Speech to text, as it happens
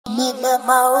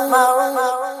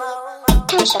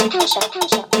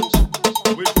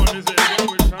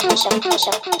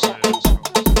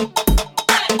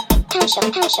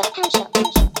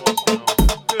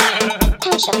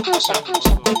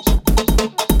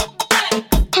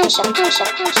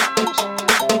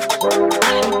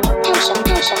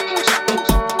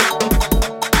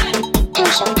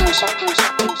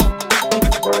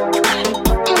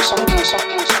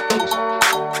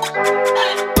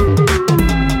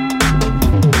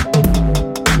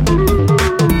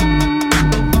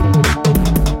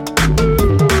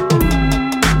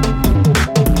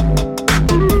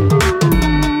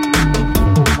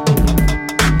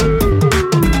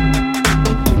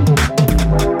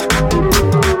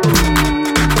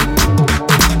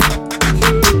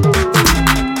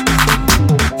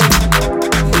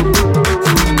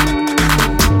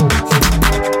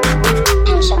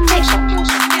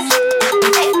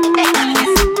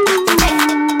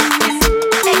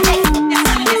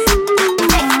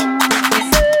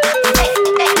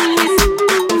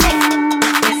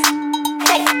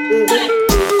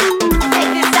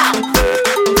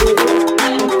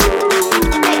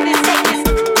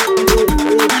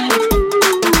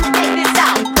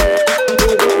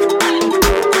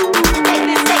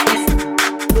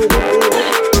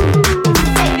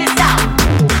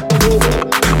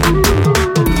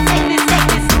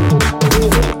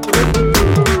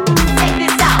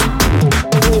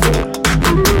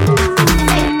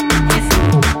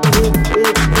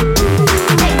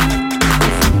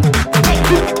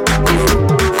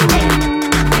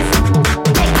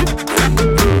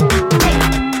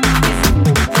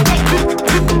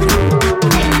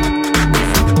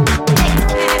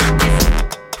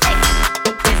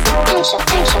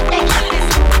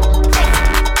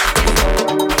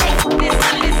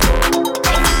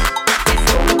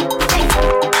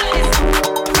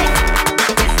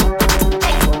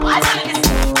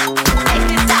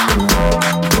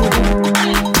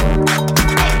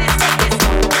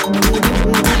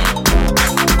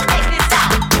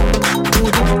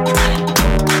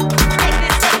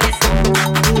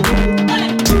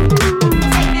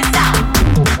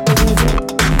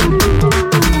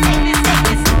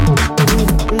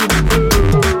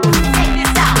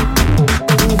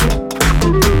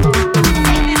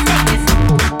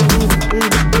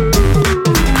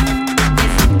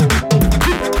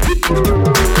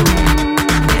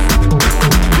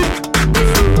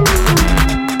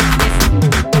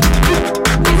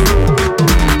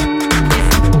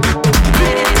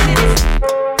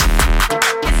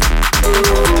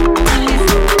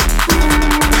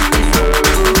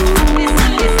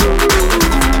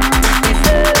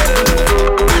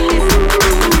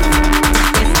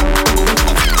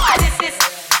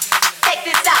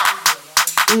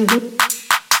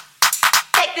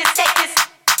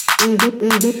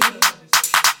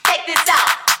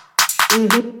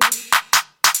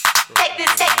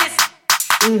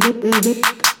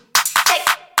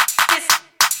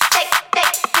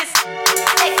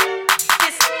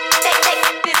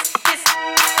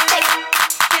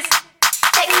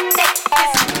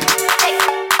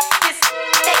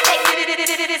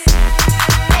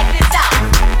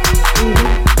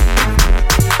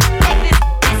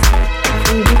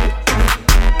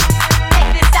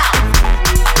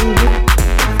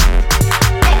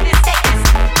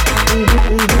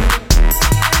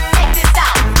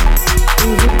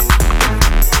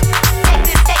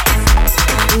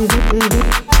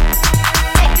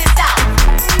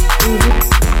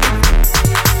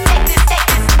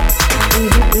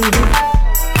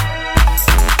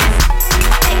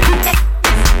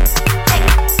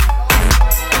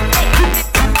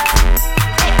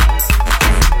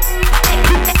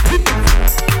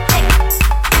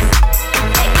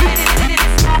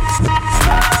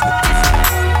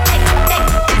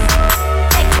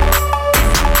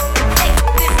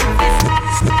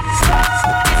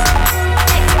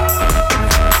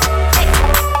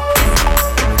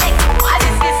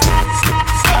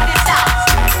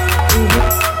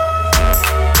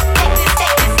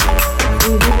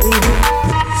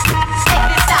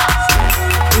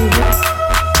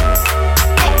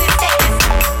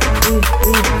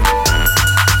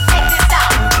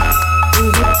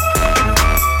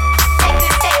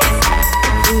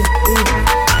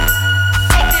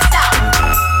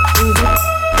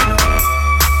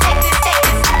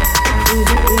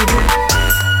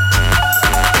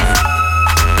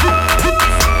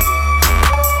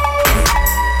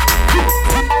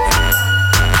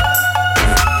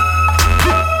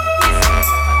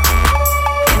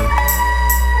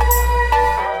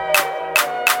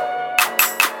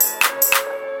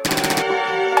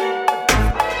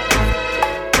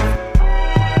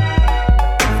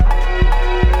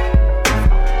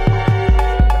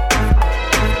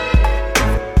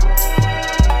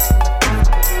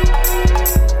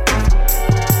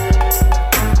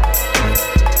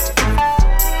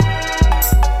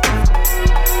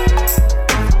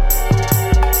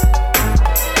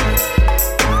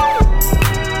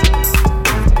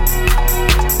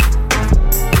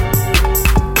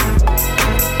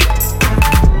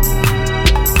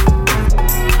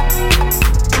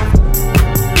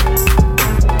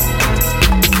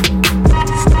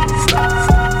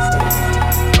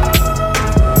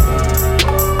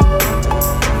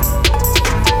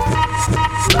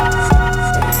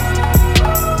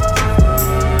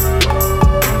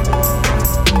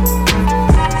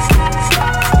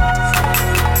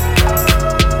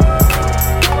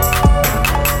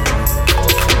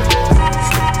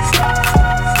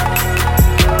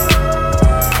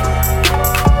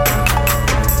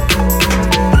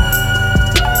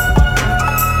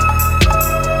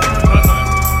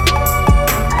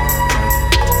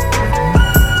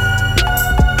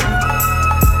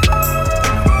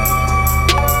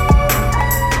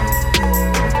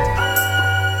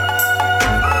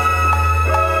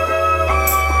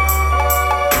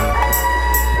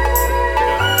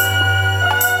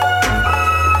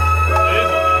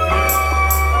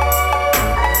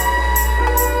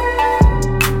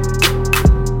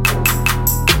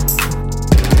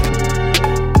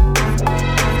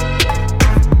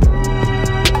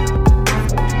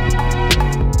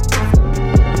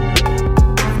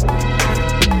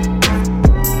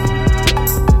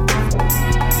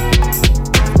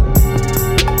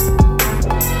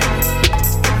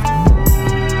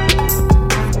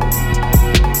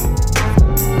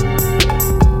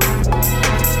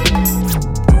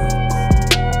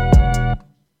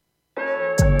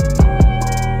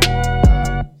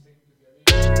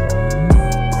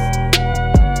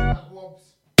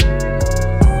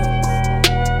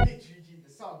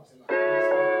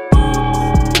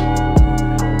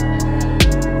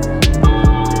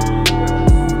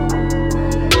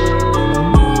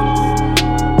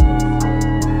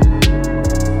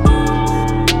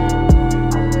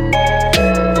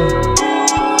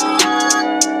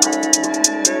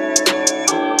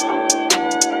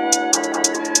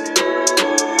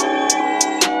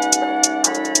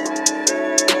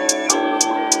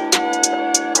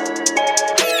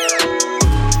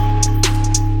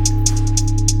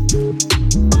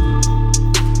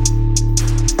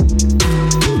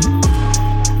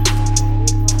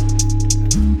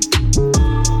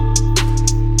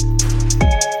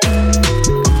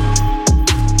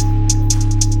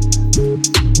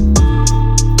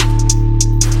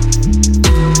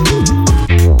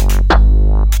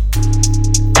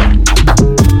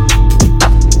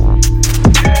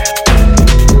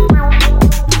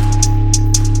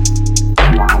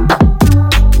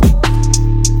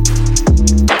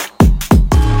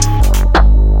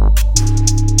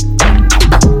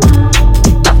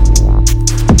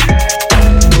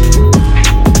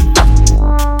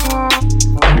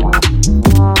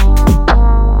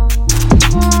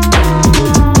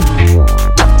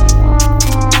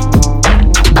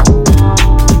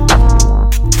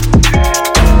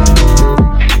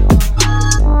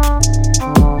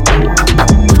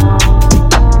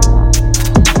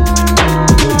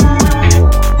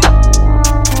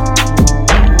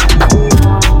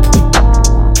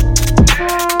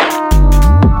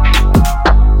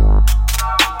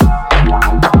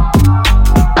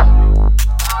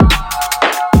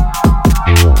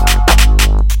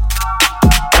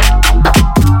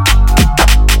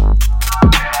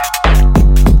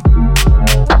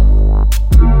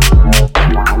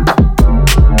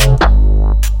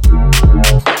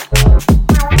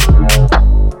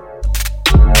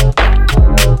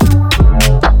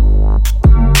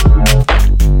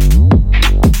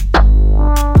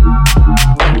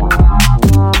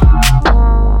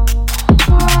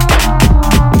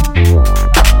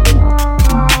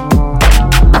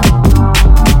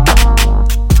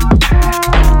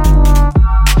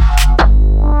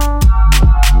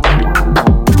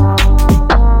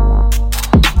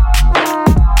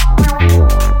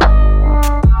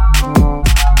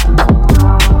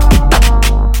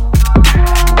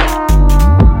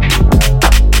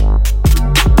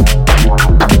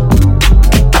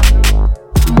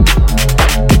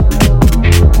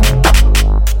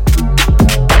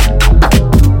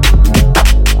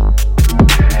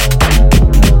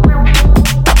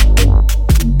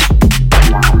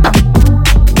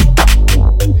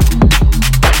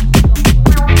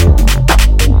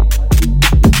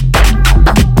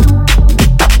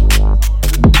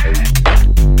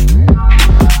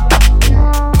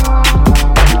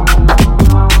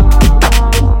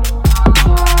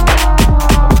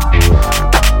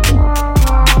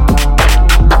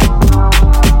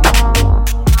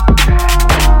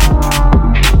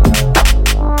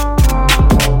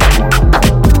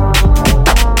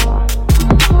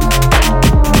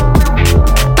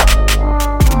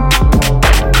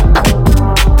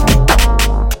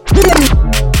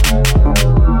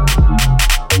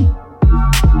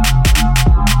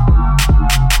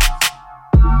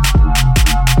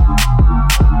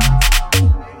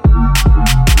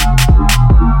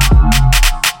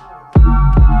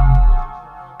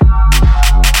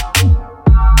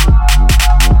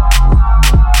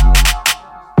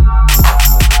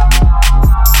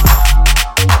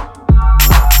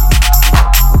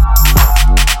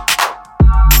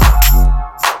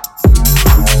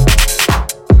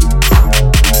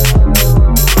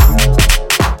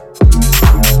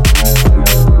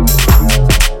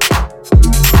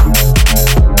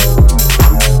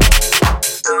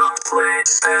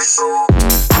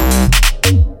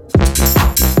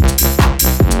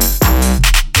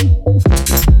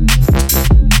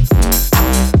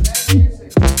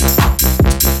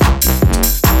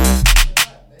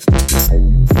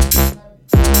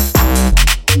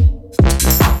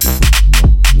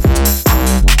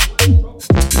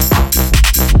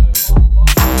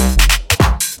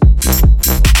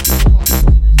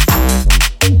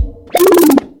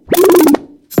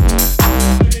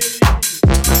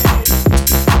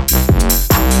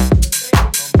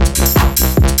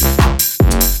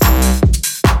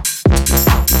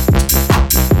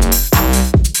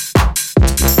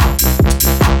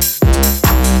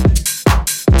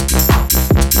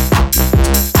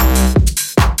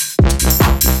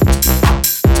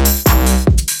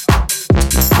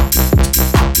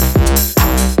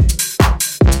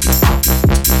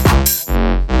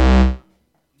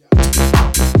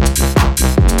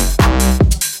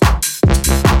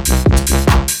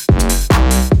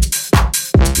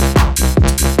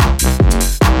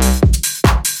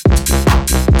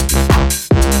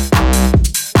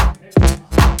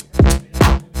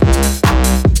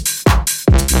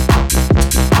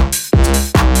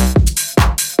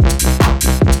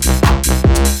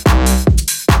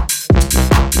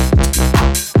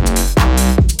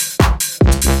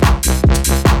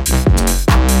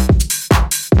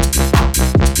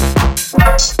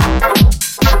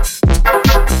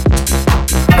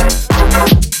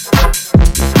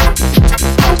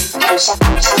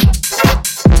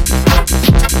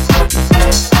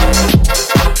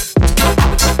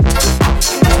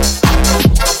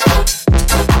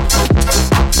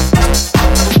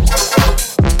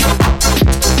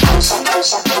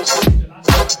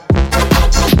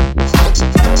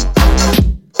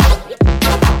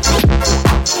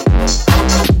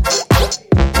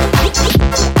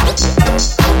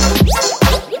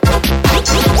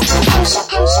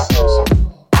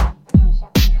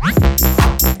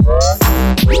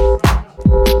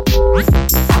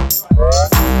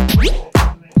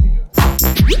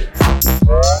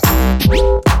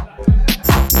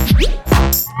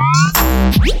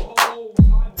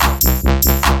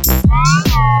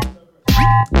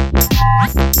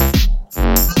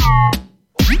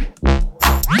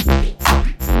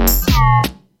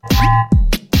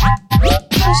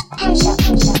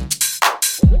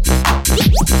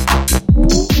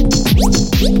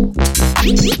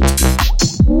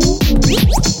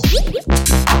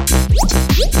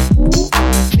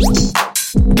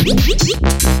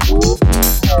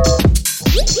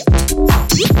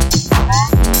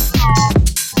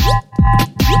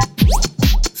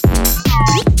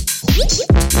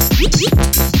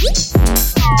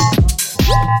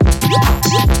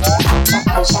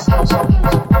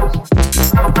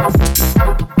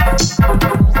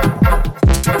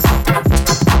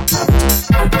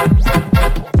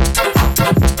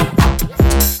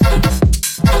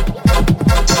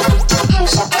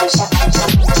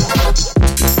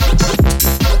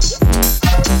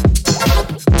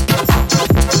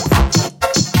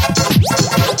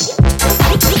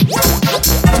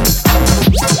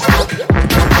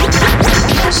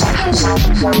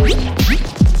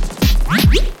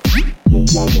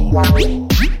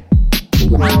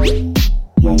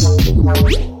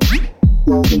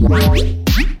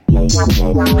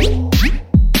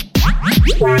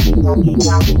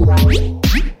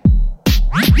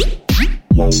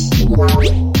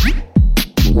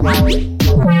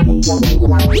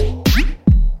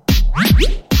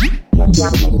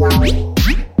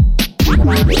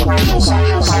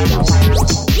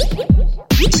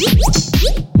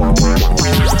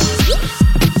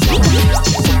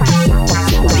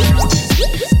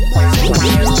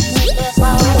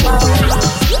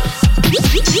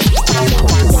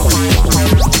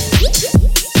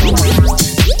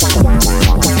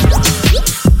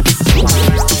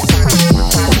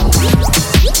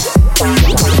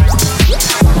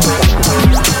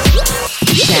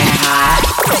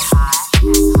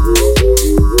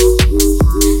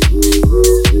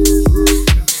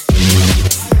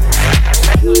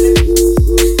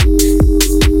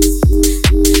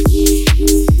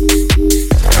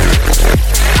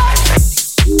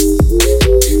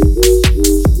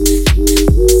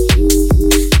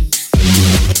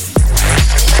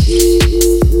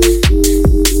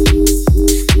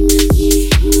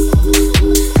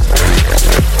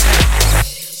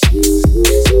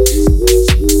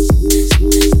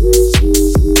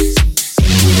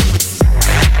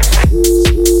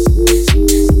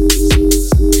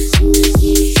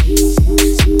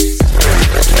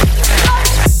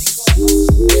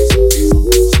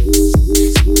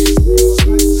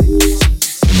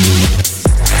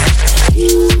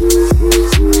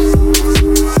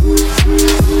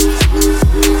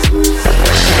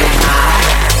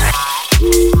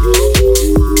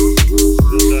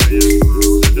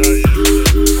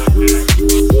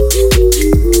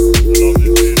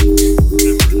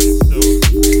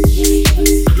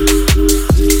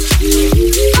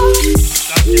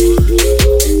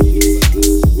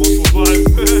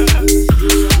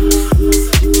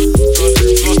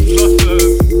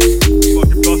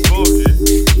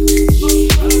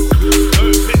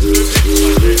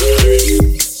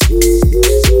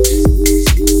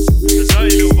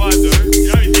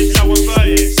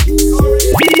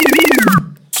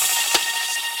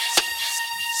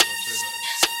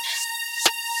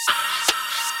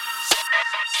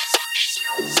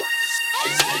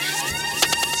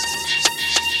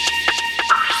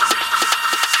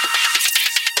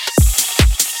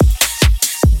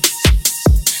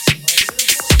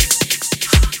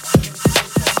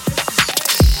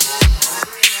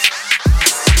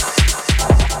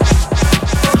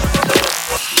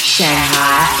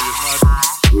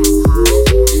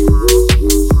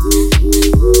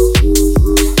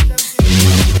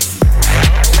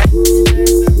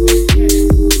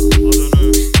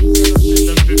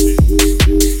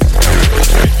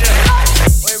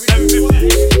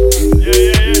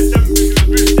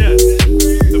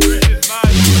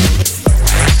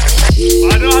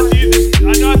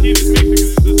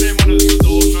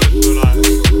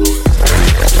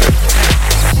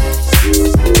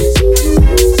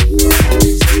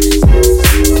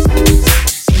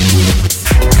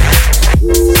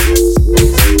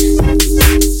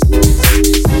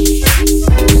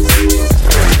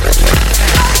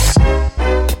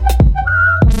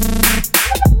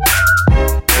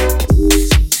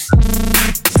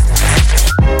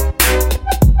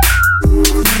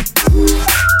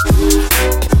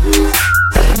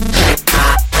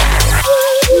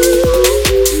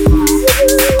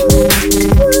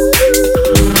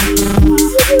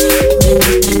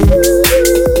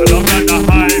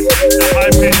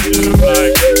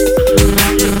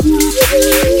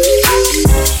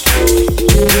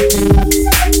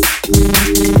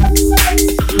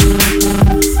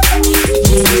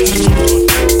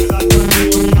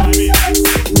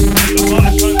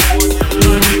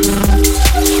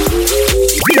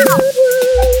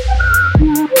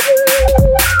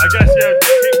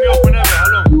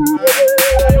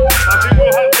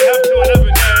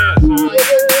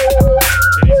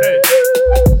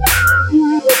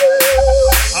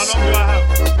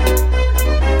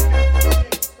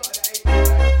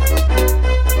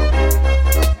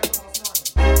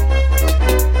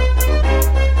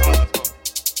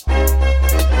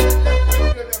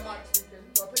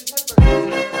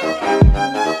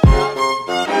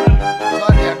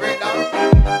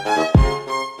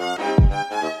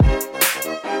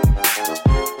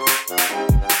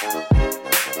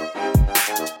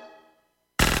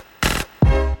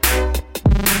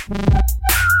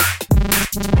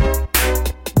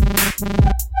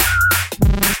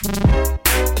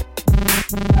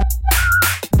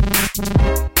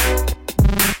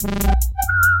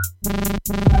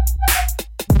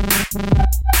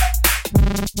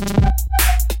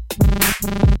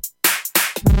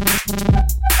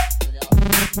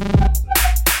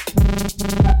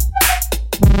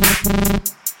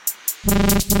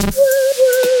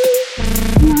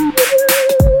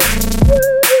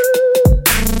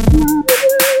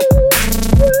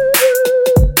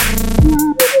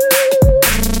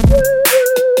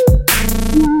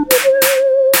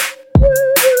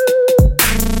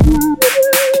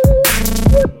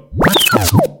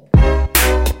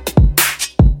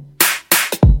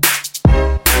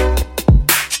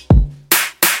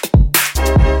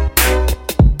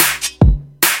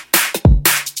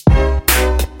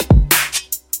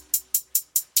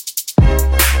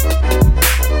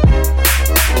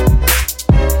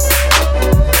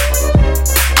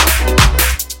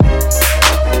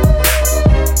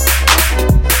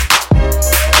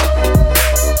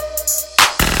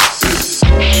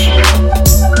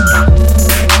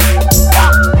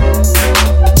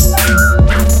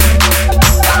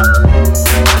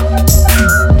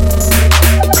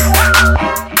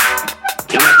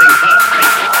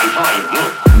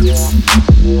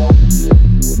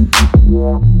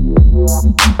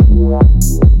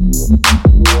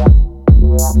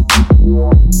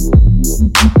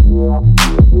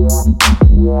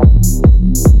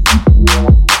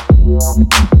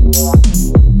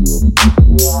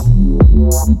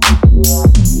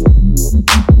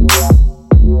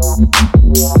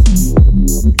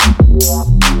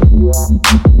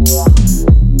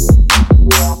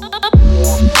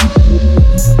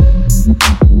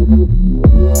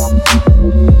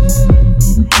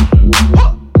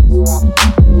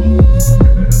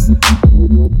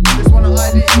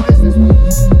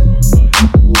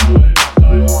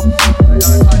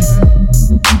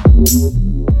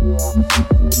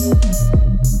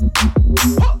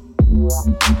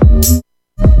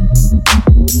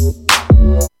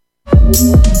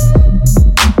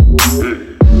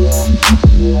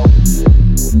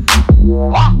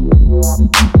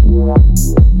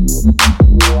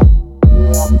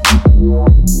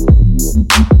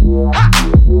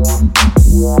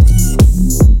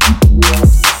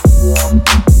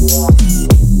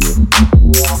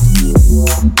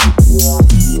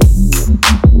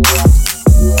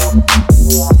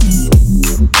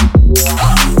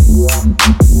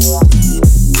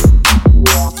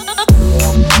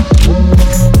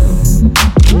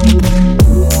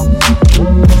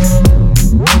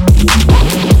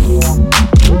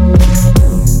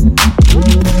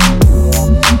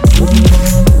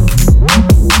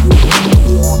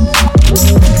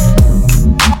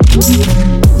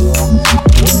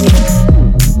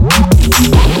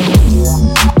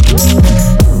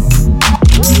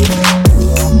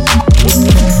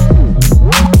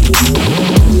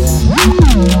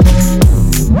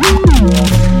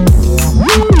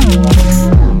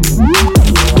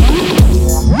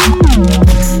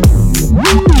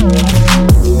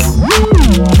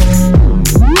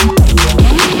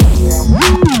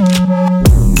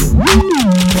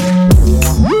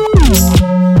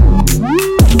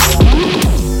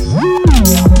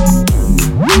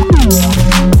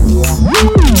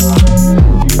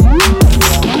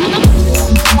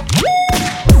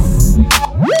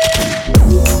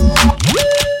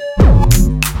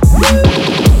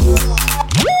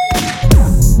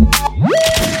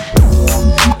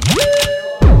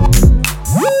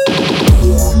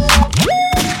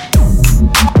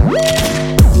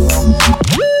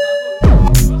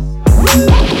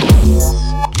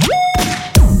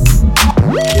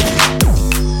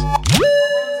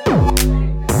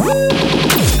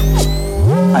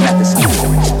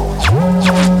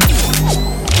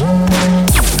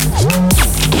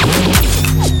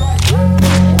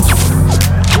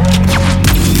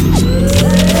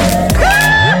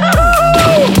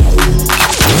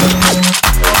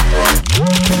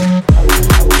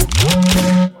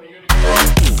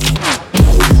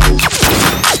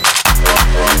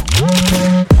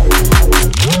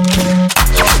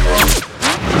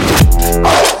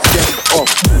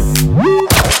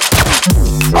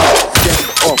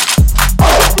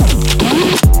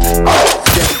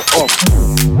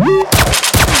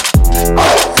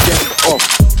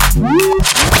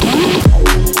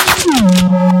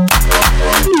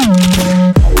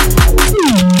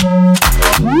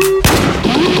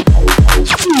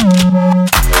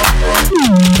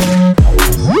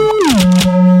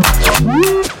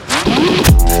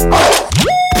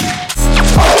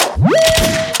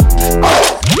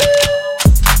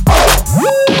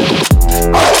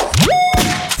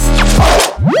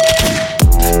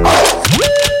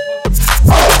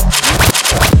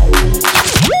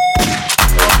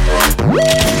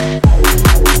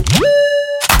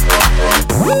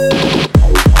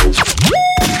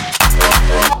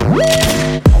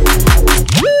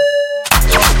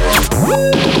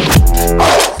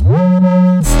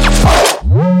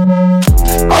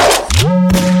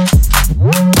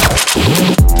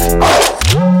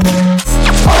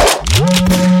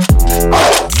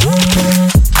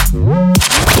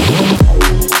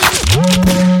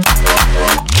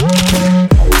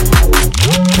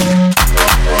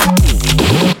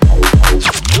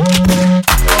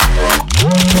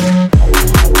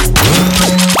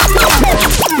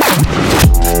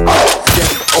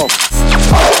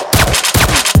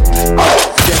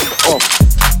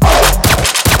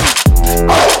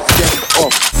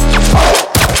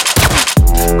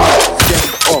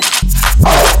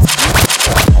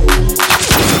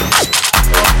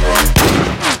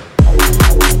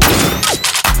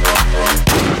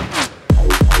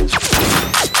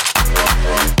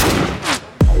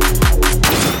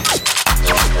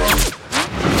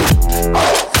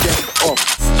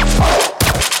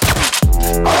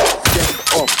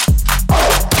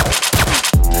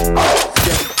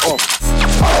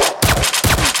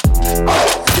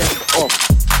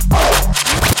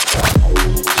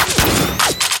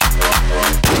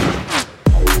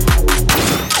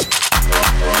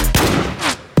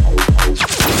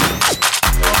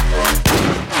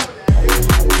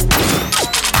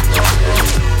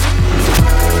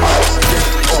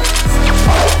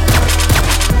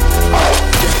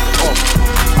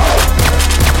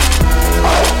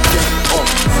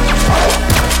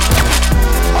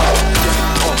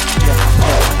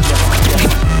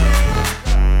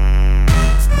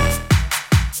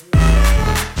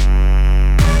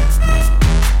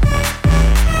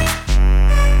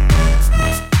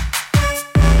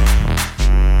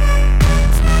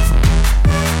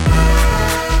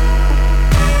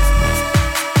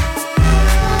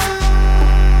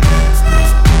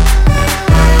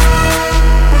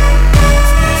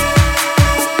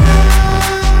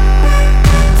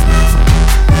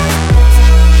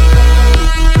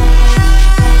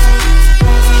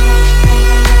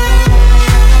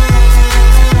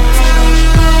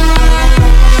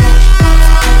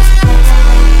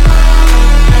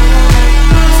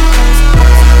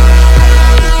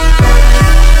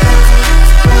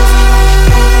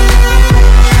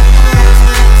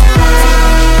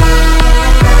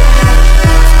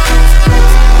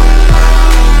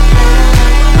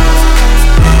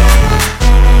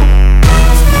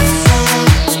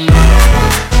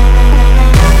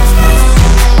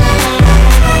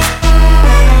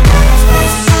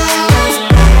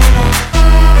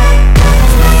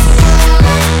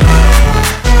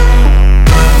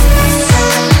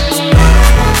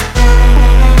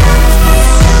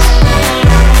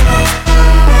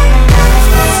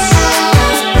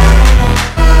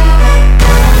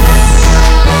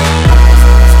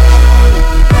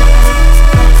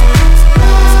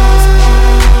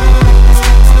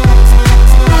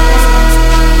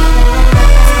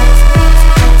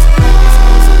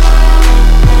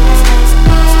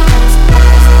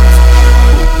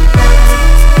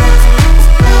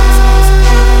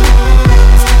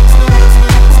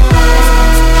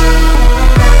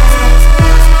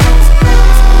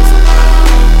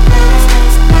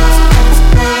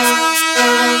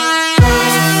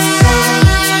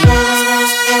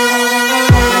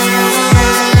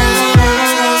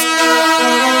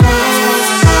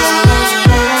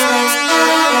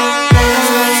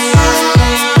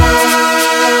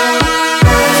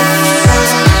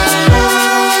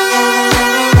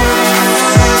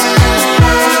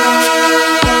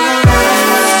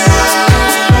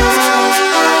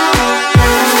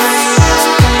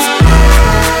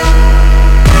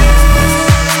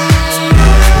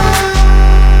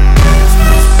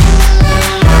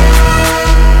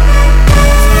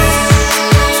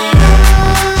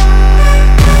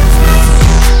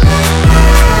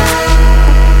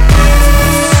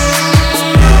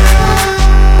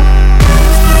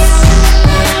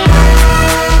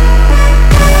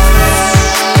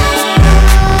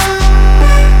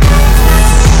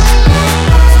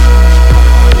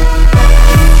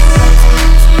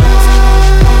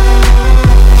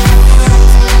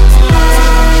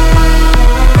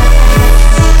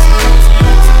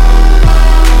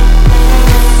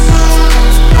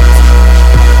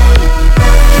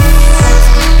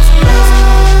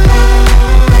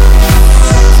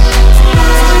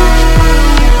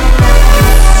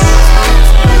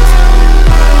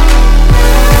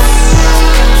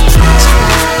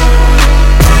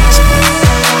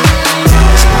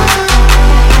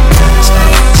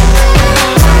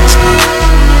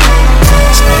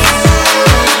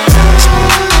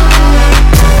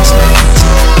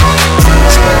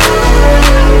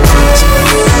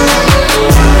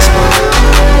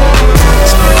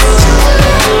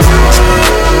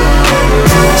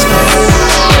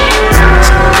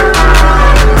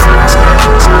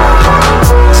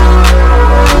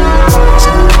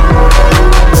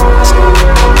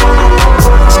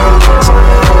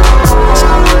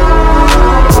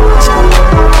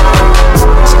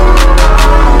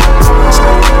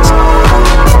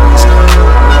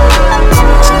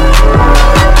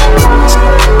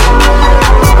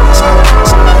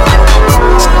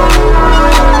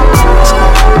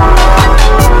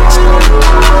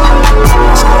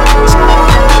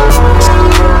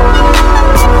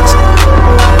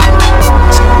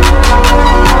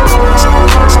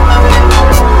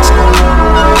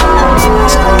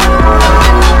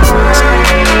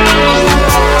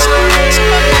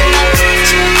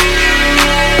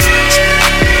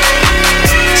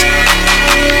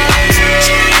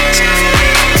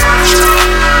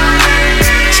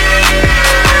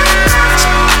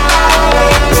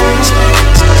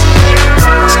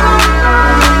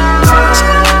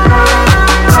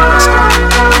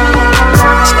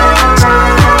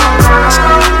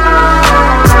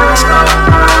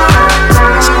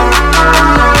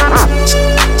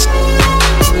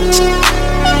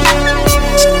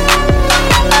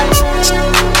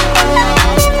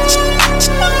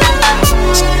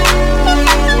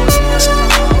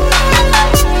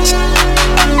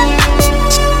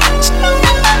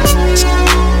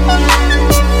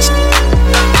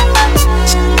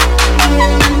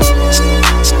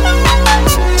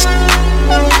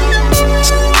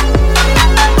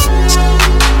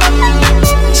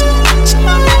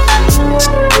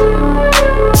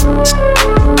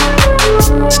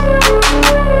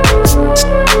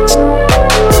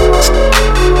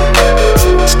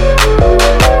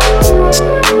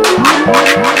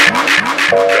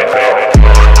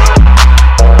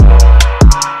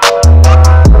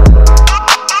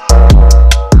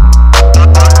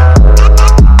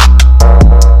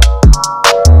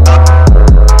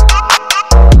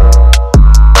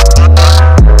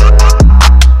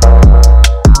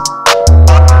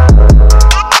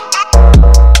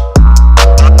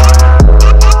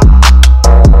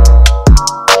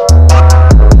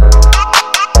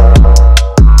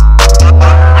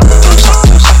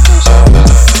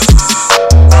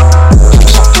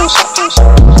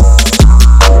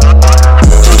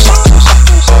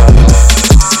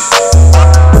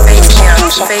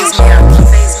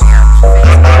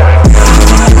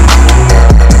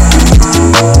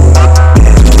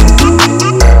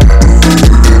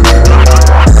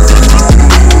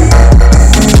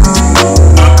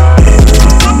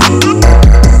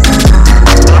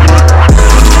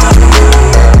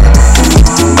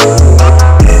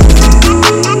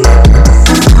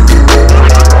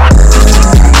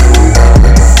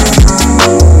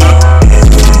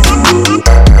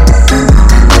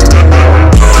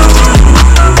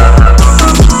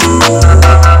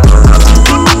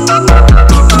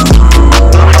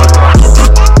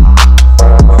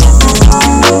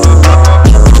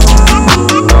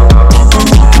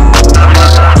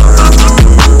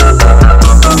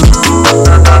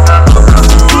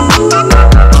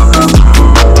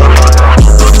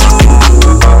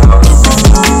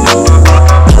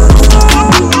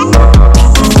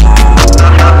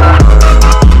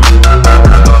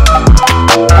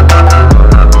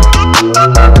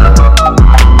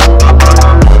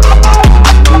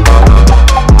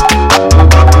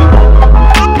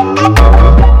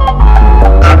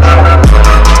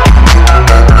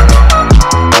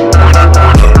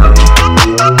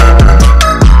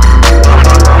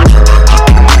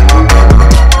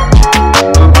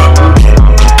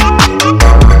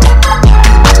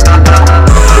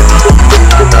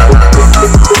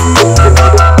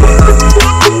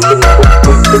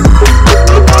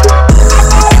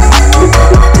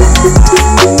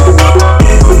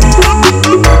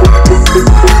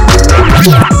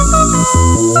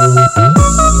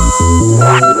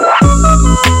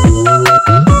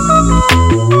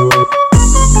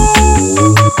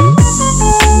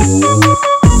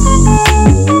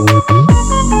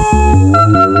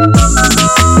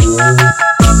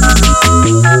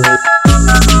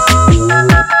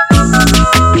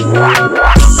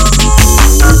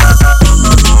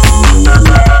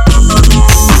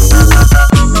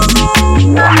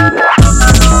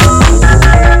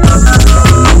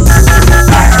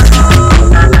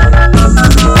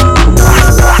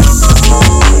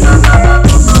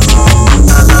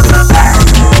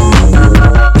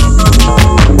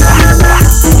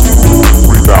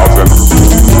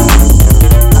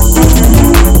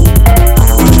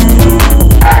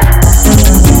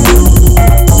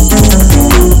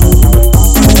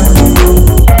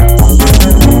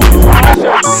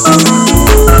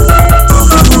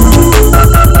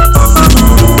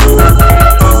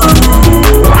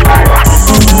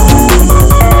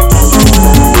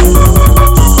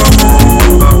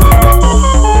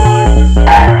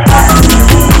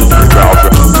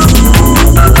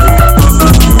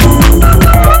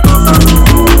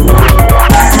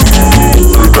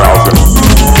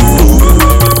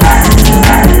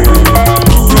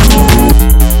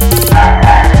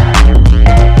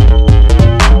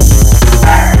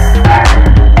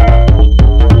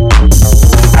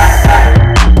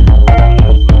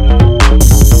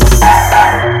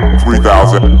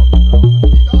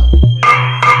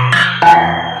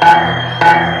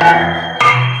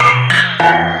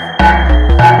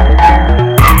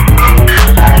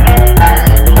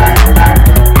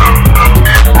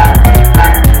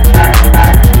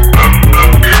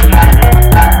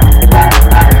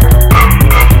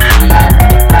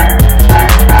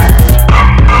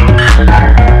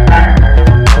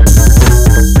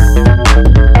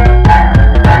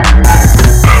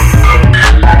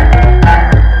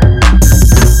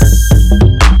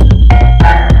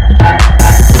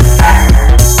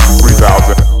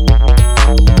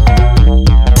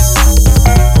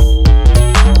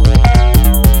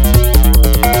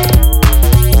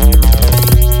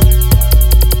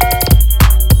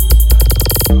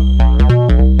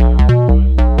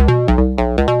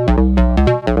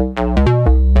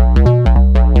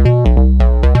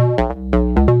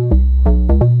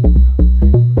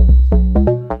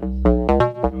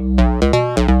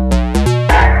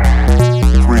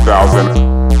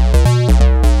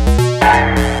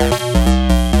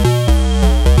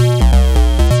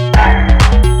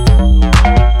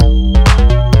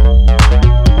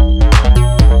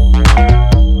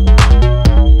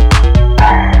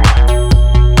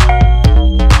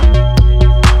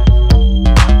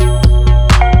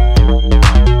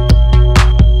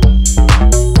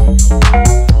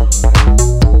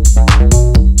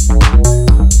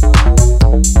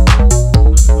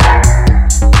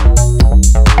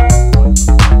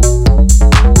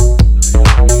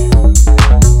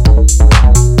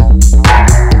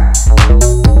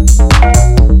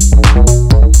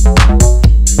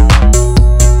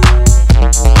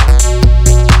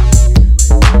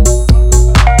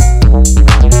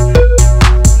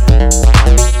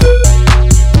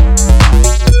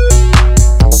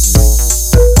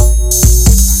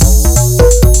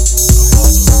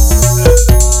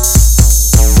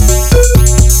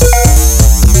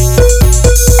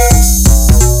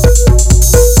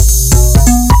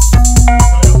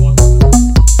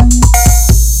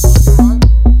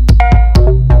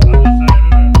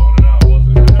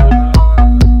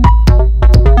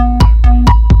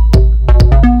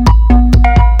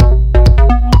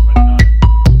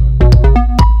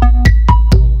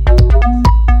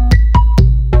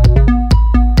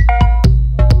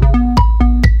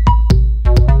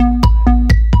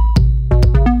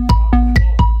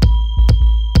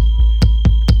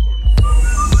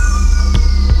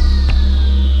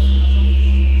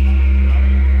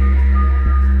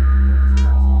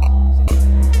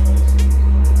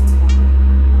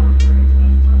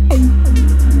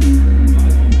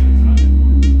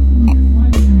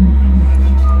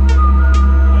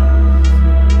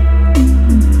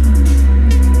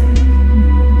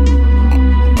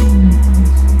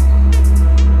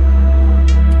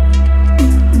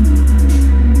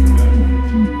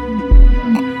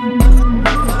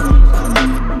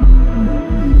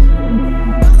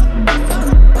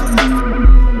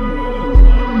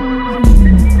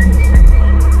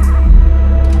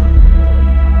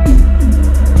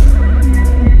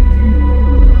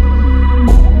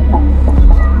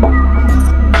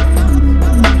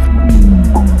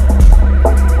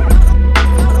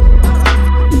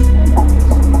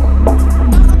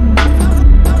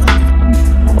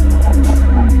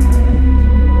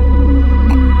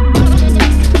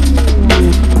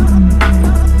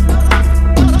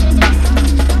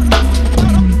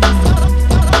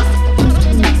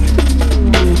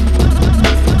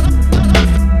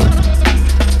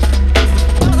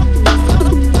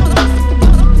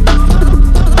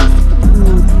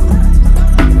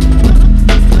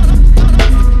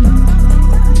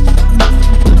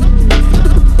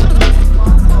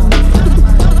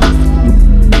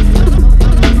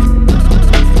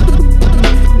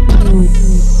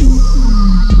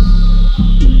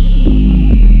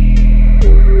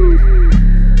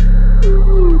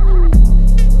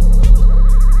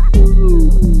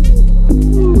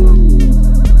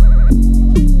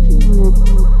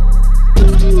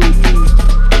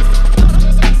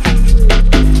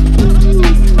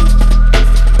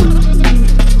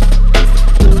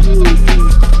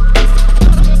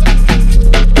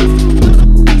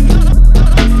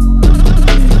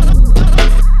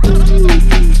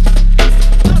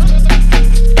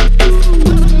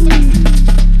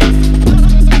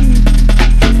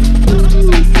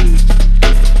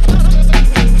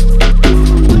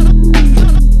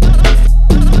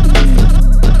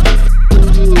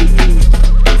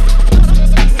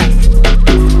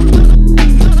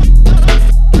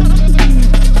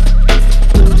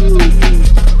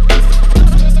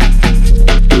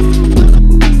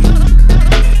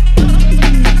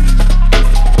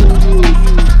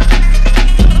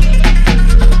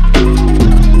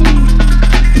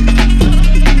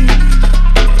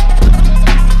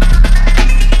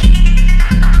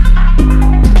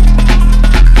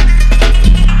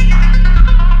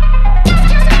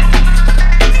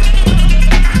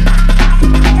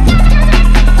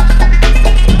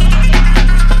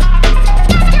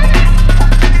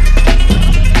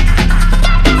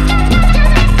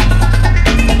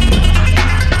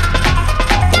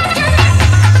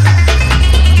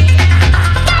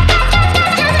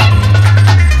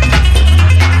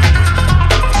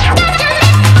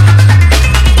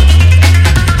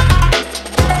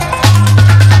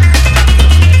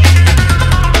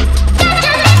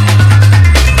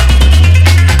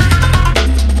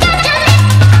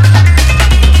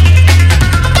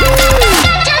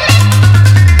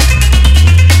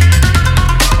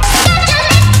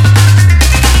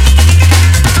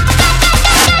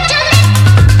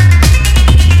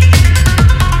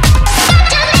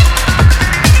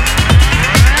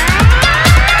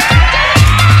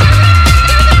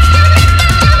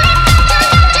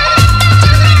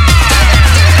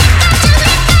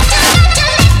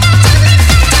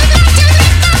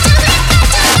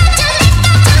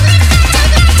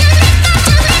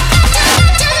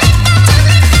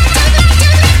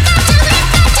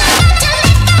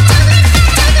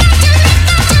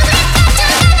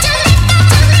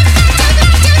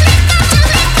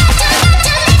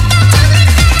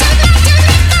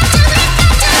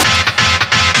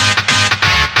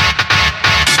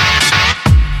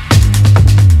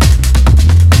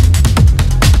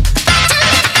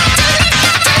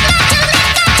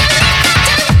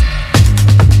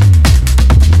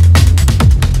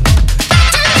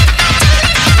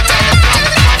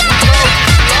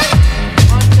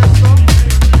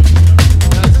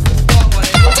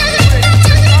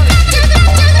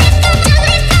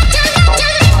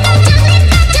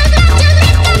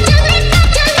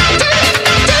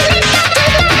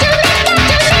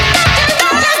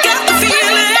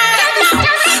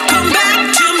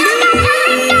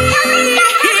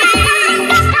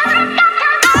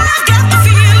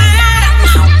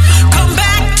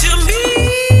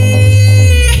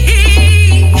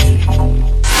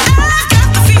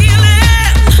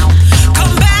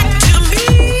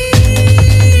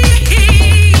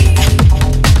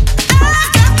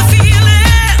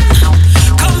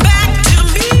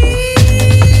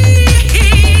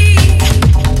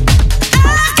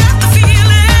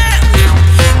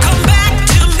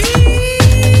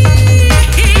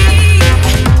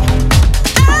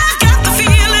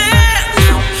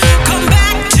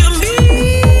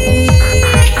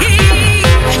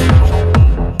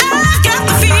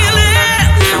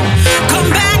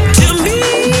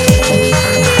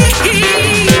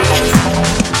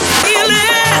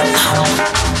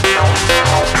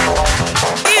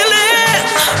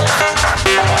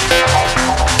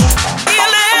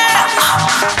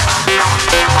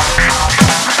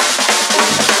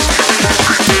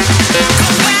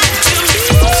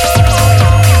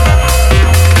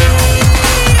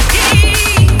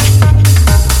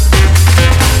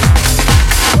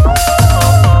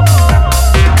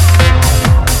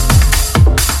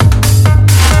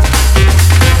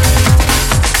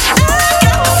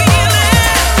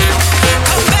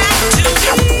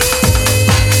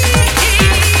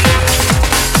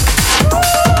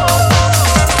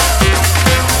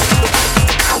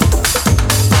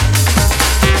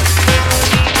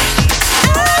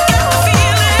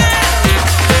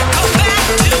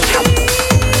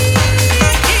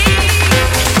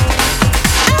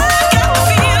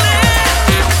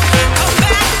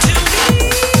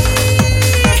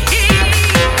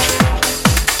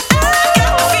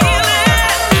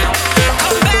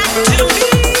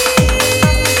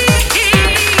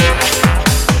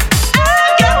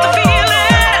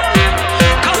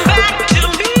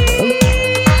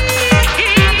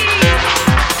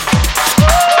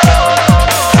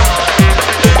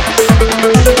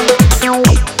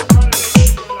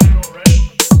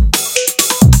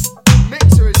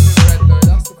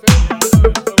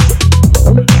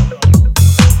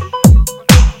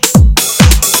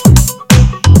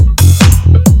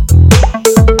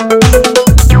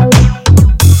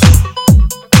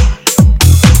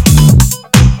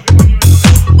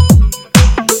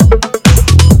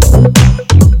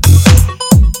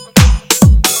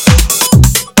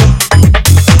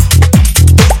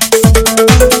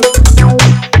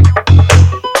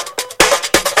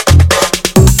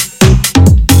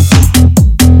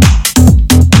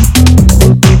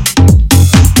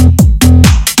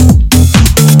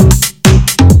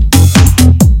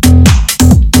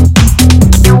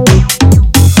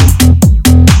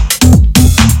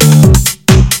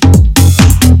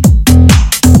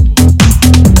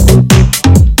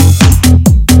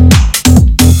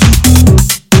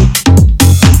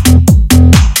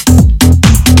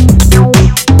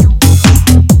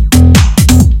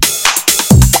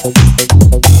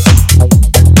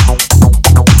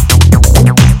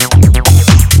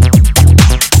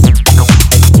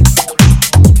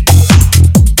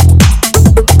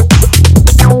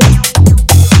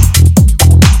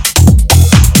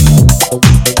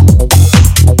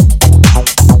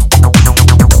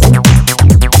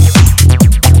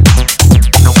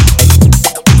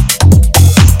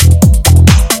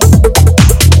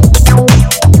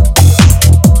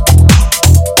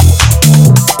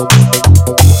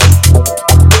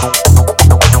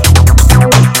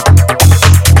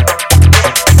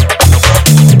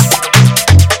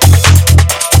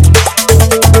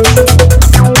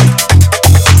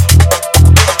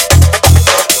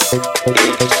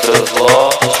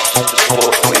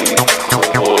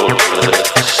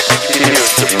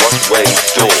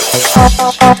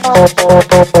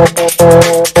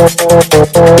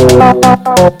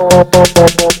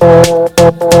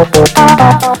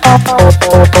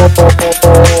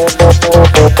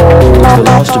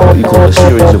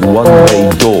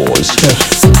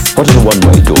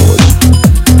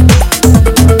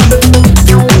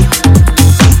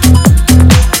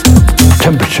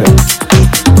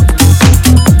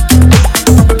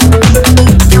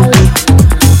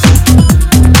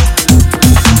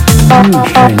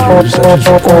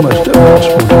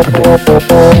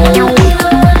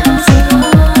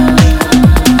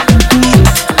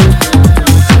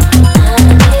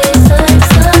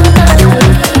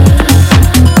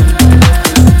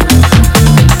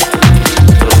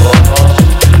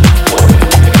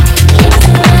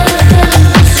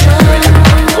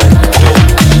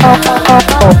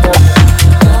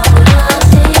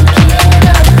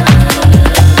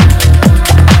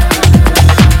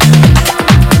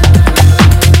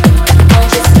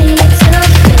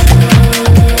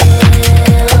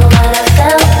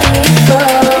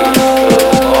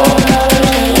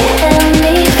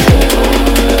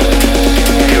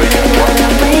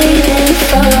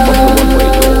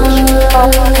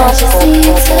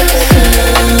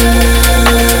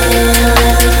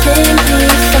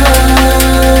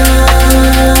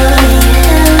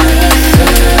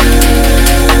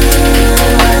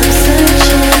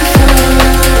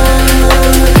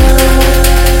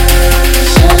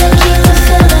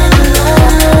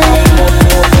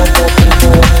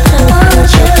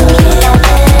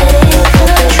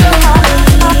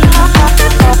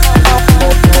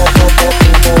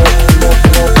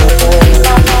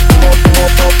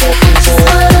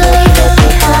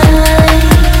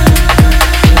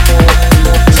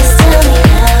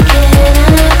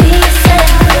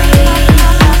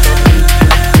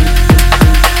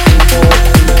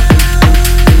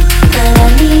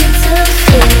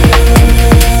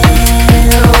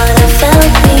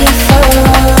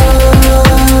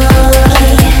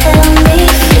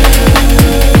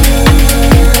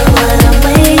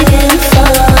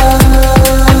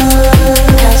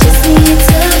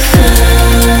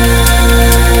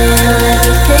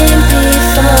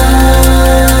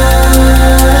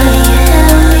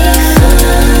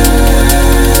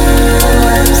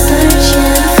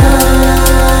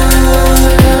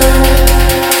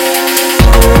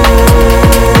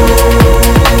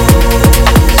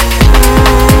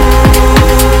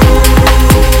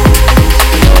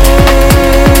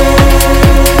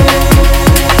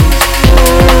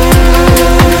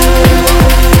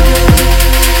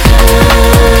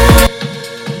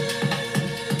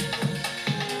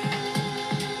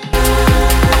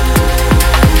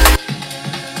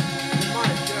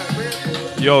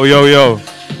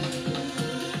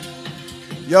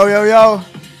Yo.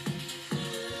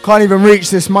 Can't even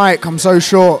reach this mic, I'm so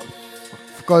short.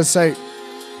 For God's sake.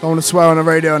 Don't want to swear on the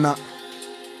radio and that.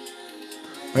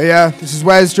 But yeah, this is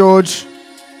Where's George.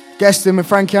 Guesting with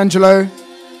Frankie Angelo,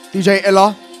 DJ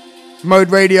Illa,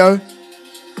 Mode Radio.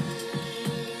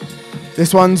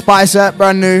 This one's Bicep,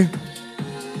 brand new.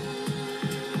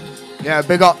 Yeah,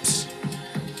 big ups.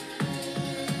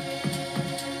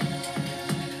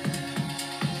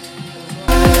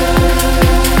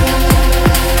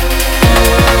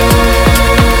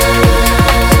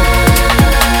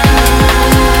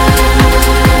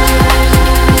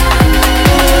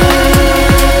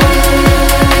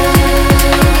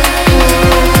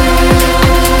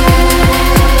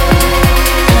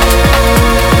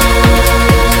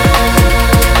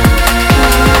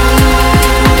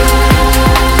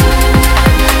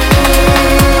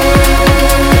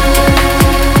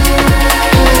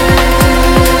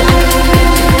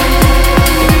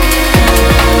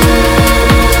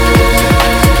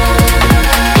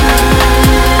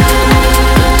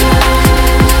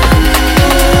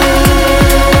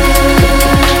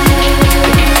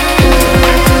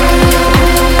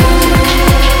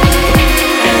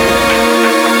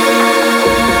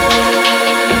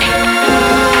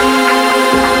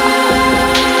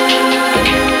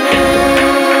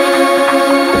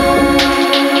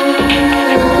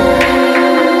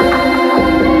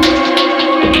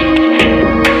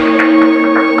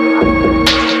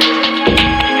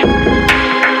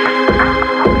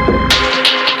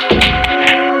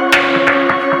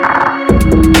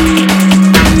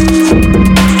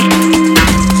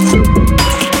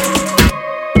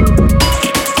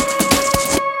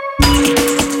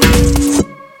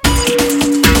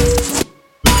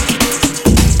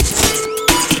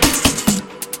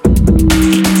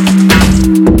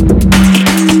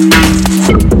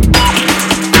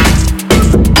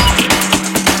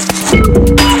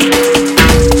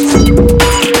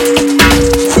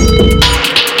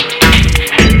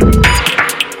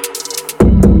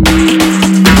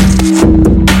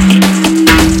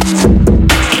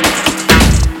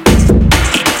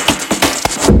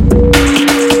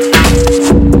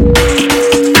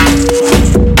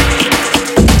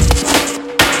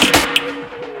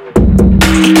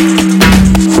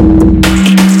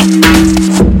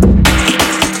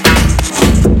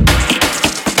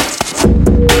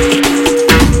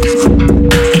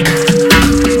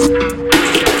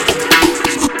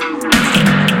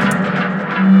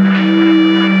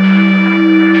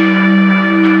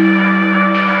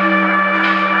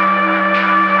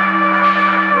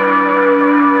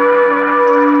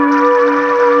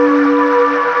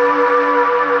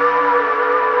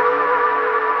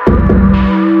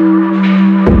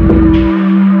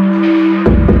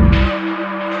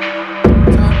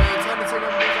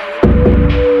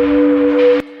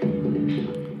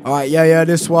 Alright, yeah,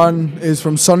 this one is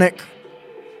from Sonic.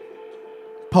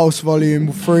 Pulse Volume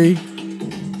 3.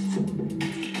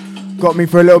 Got me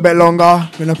for a little bit longer.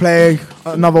 Gonna play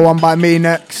another one by me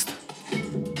next.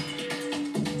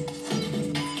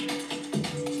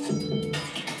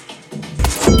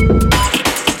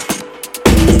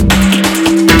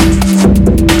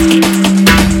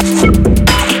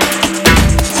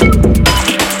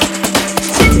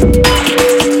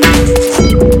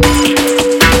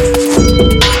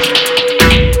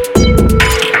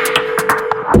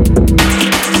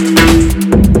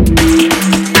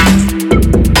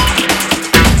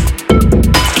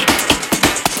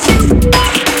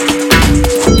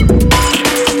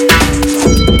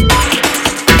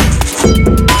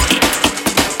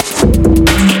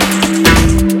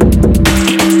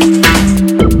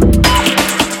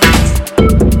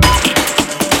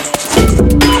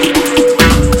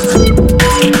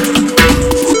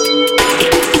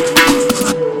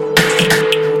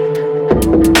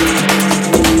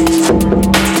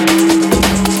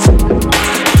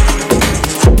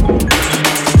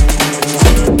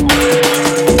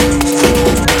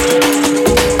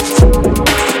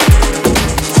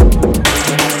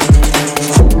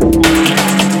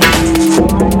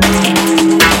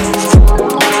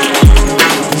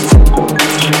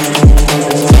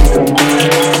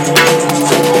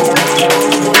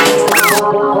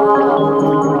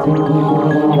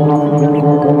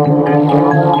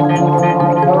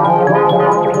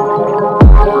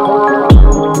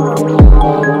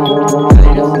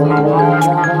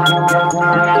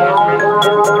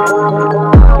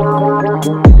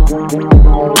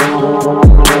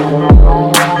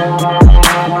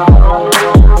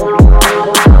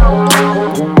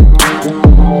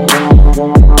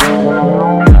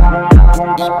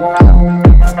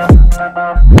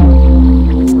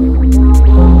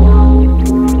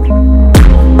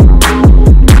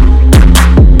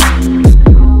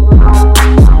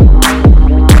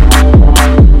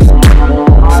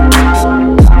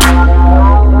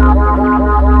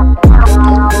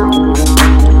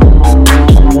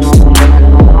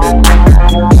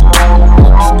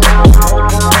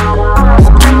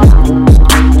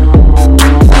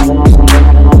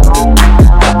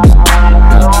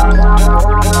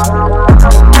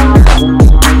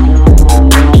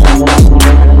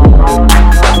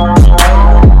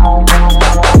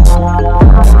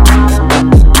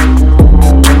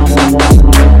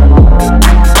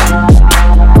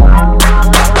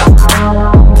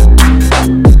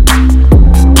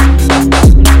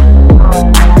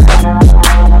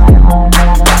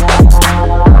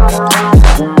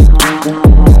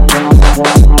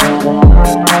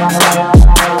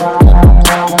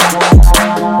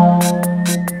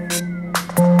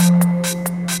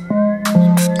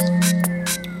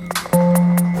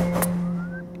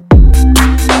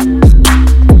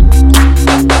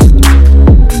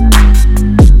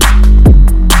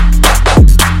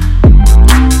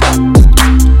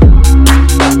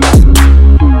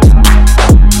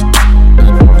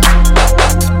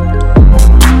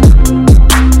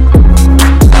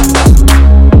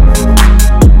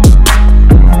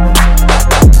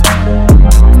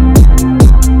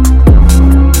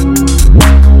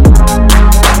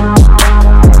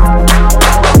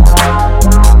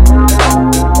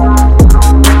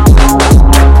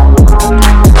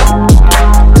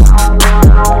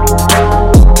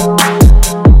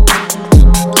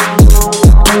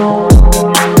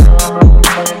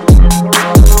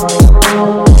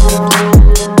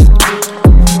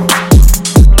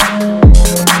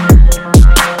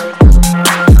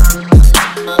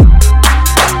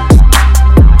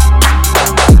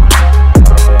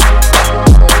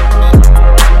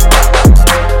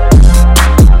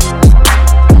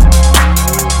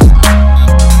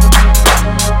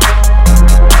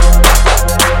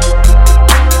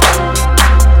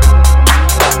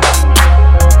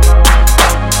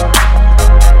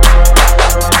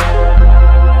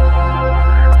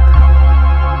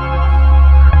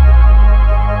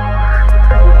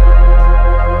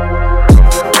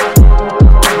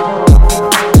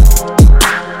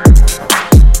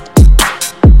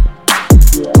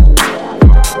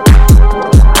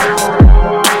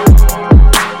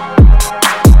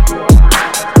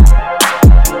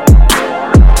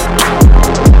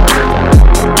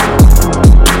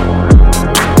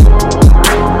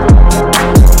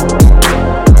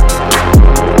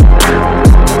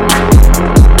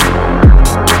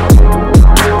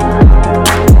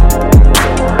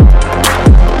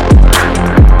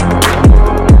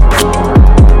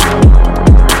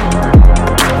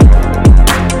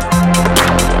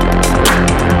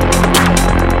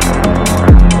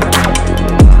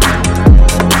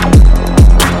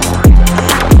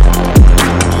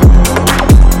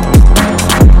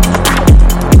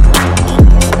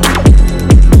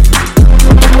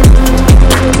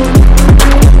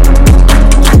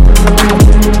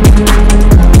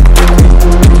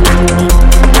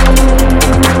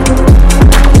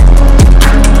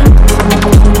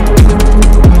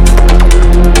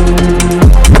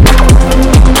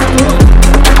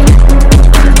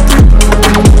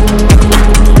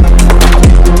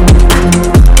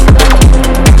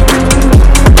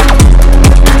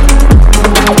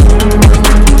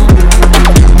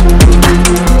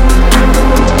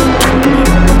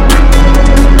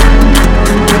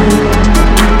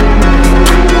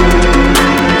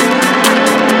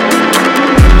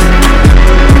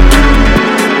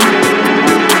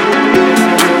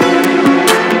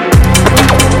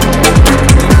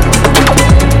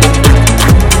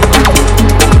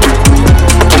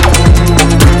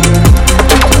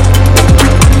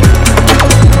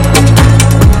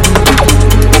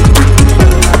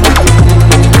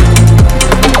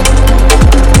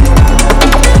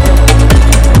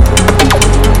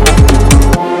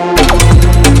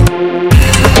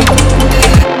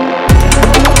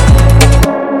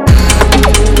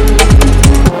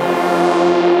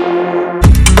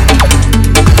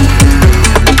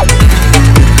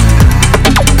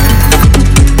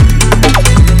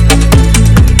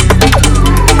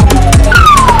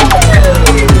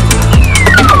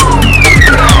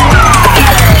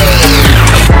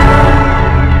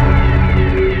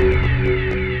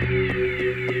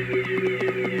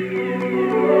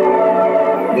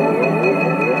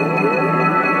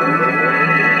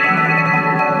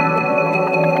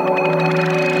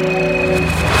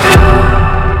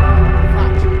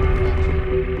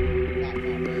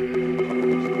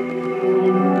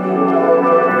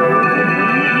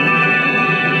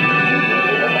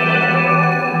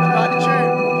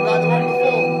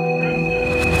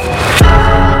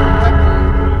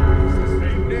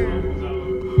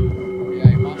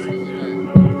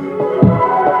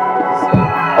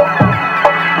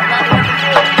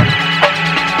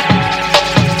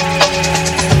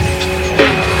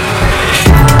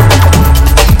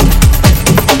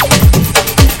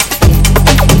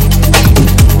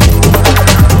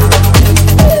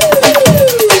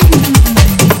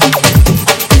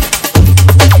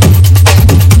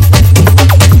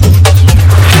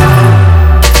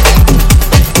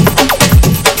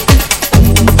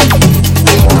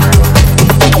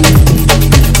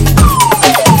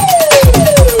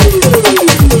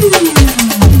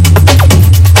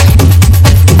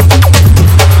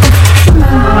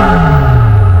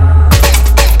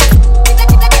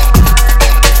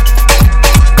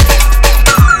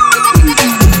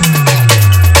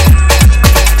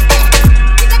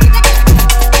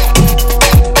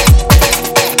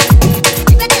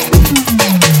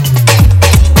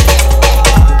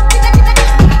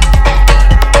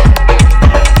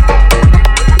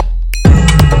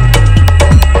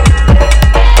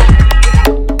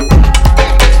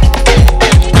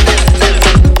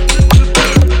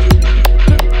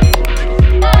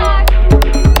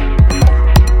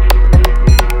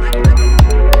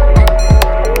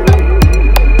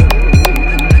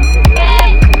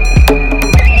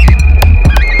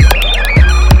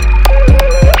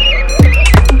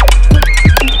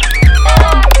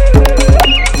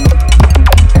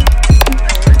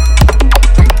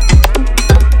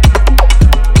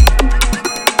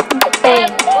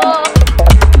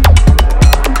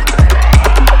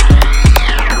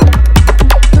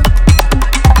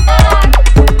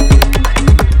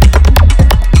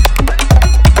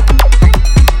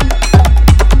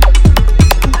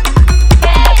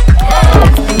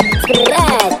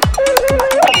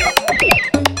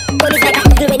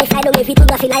 me fly down, if it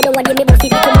would feel I don't want me boss it,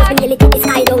 come out me nearly take the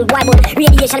sky down, boy, but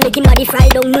radiation make him body fry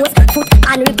down, nose, foot,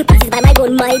 and rip to pieces by my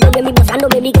gun, my gun, when me boss random,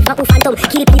 when me give a phantom,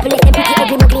 kill people, let them pretty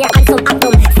ugly, nuclear and some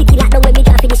atom, city lock down when me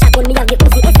draft for the shotgun, me have the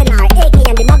pussy, SNR, AK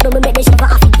and the Magnum, me make the shit for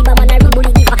a 50 man, a real bully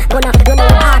giver, gonna run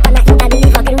out heart and I eat and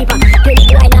deliver, can reaper,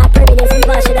 pretty boy not permanent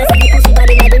silver, should I see the pussy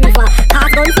body like the river,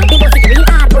 cast guns, they boss it real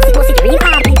hard, boss it real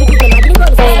hard, people keep them ugly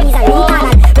guns, enemies are real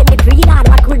hard, when they pre lad,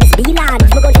 what could this be lad, if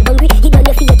me gun get hungry, he done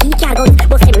your feet, key car guns,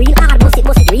 boss them real hard, boss it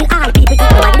real hard, people keep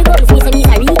them ugly guns, me say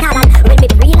me's a real hard, when me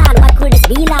pre lad, what could this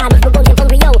be lad, if me gun get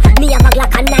hungry, yo, me have a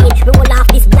Glock and 9, me roll off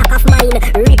this black of mine,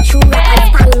 rip through rock and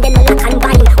spine, then me lock and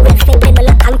bind, well fell, then me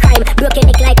lock and crime, broke your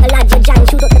neck like a lodge, John,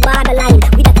 shoot up the borderline,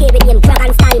 with a cave named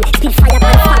Dragonstein, spit fire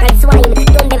and fog and swine,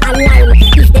 done them online,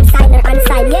 if them sign or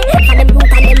unsign, yeah, for them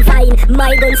root and them vine,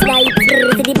 my gun slide,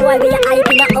 to the boy where you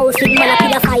hype in a house with man up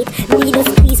in a fight, need to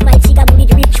squeeze my chica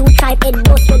bullet, rip through tribe, head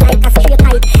bust you like a straight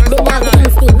type, them have the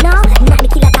instinct, no, not the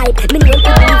killer type, me know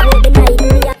people live the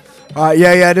night, Alright,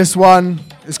 yeah, this one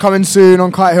is coming soon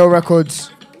on Kite Hill Records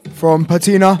from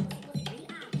Patina,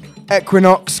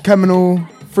 Equinox, Chemical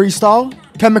Freestyle,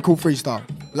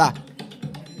 la.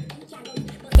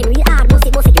 Real hard, boss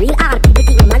it real hard. People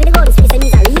think I'm the guns, face and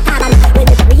he's a retard. And when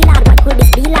it's real hard, what could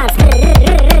this be, lads?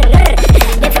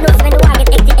 Them for knows when the war get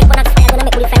hectic, Equinox fire gonna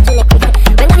make me fat to neck quick.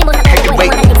 When the must have been the boy,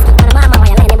 I'm gonna stick. On a mama, why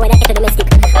I line them boy that get to domestic.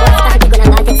 What's that big gun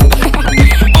and I'll text it.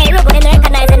 Hey, we're gonna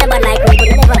recognize in the band like we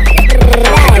could never.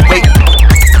 Wait.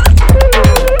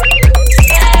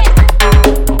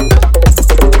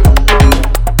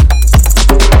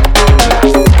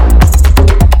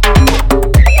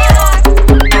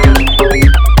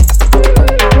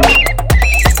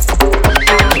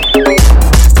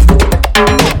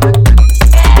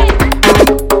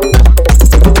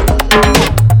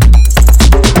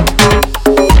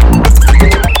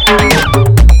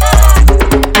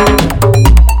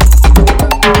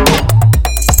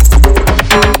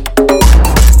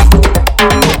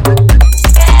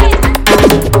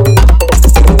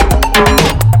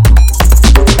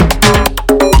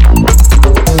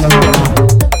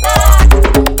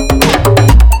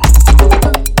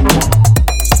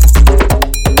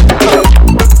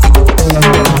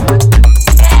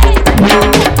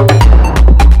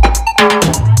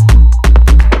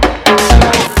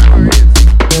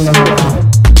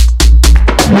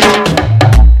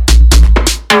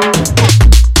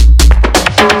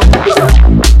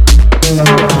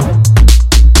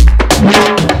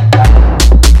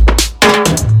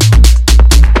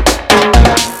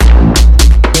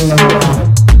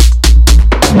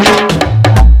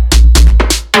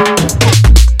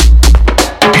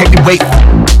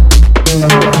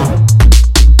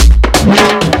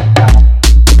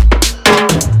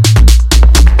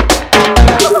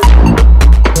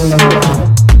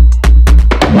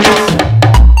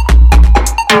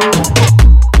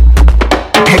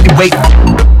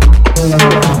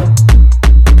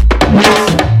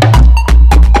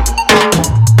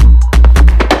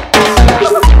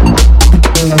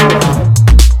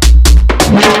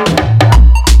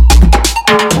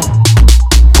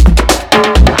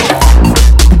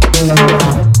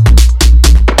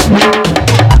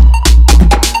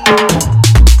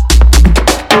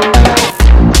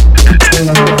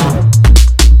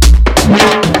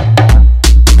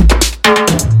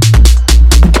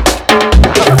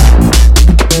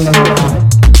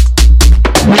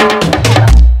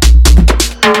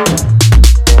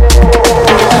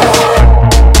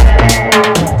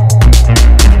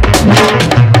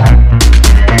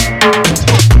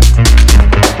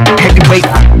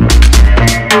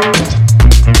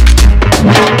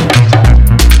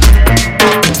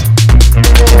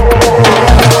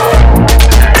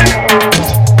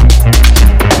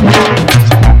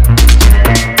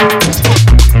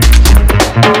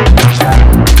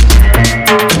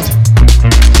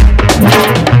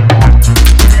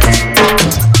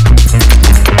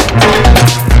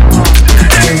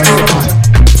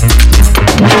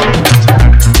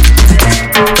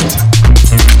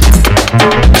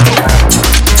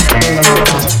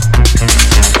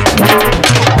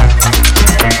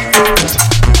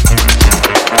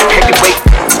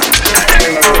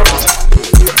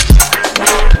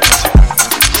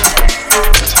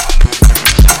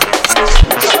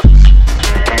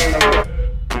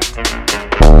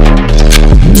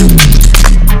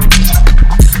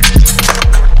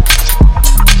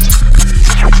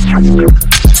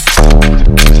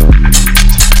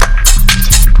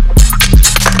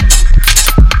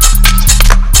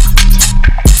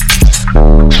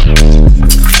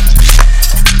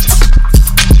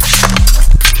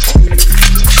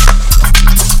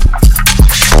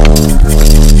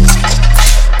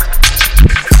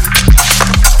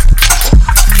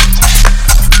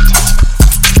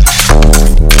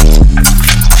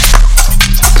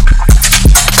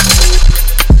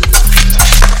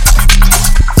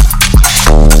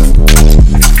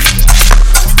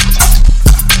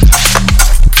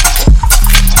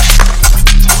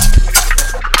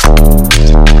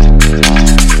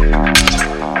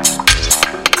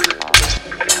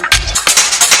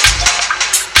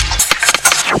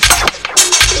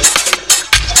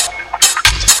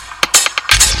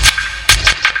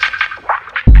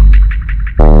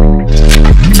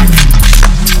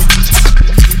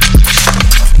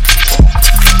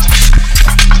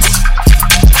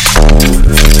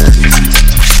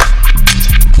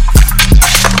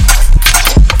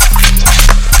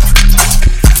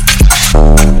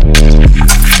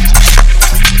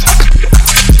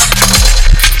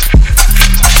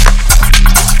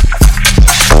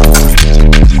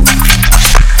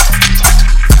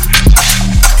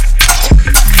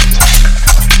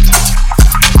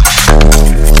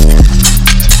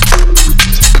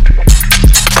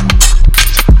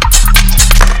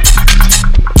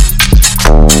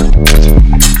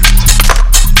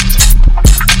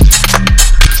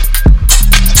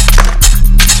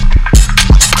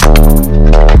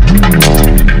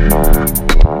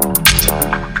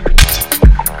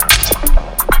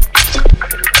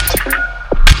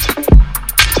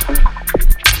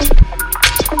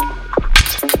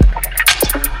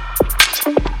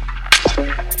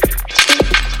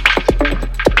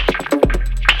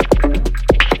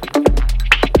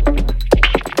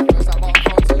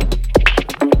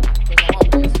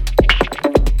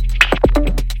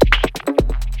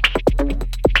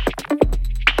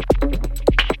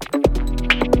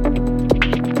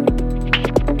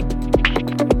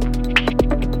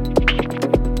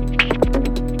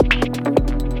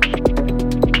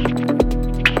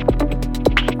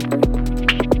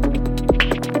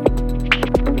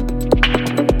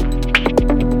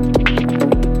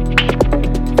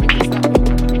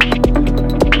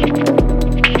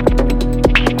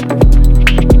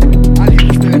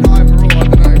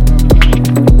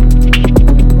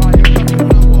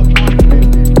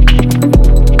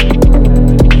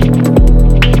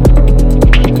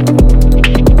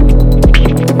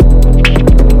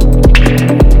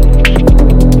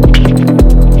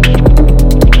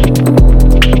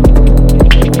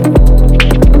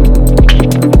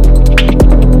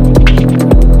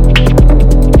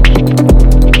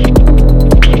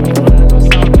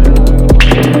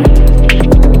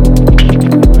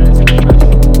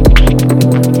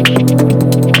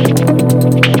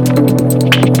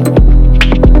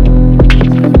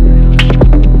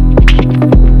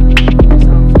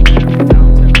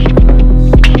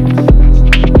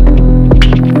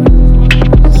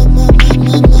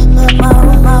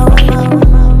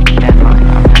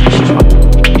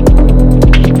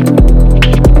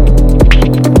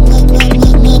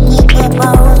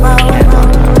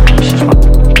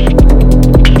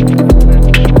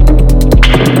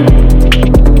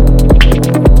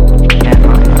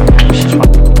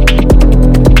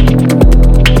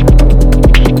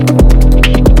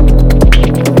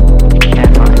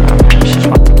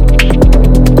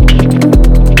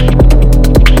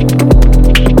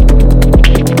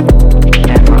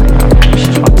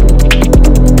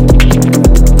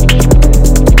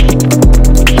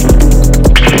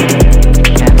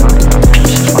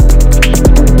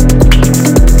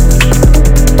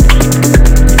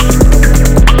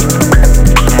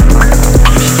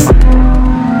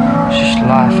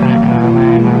 life, innit, you know what I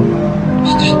mean?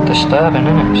 It's just disturbing,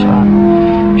 isn't it? So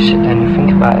you sit there and you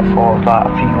think about it for like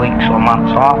a few weeks or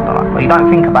months after, like, but you don't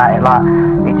think about it like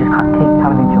it just keeps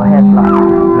coming into your head like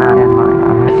now then,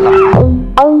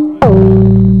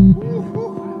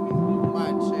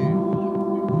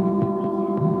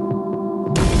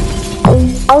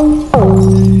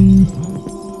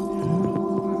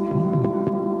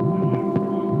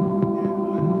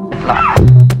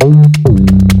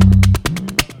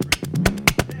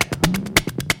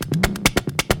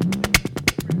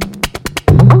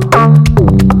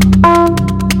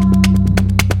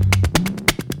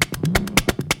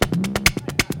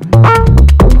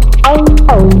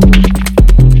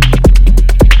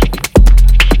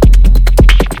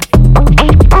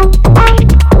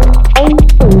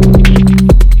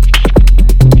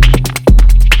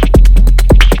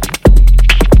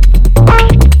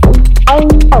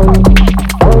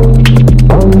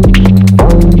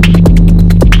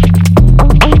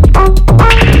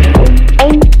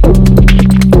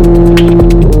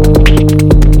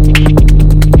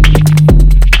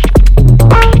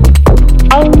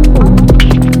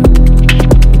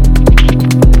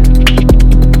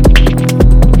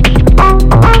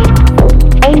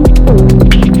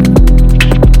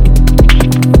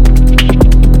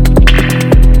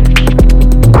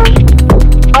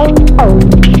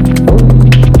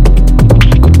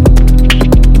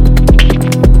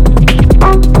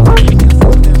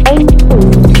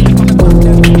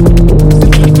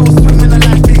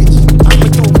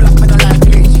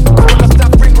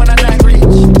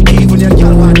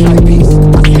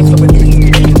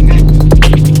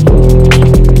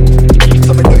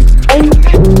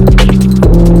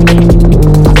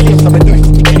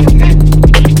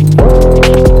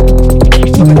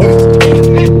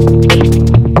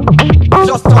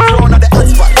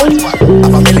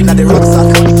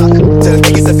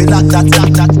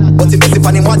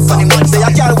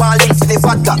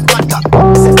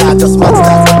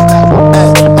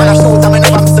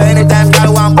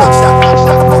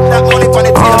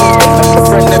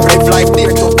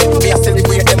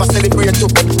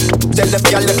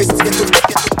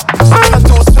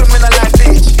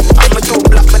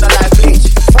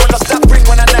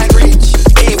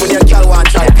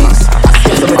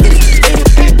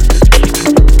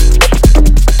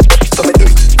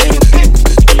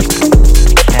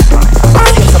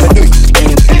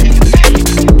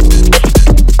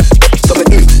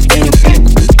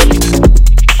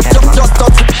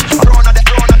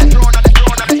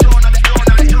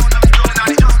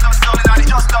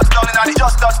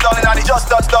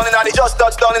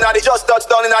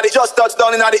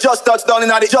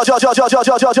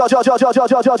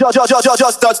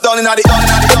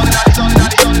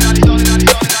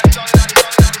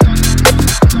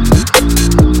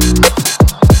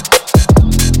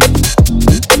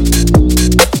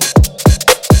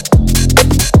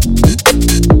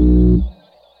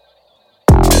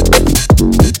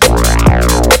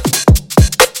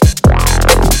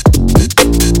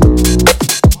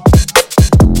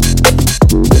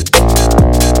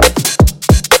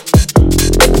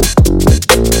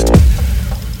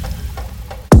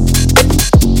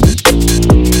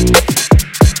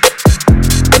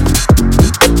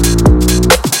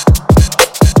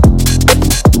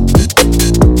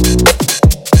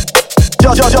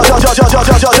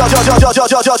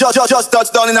 just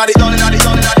touchdown in the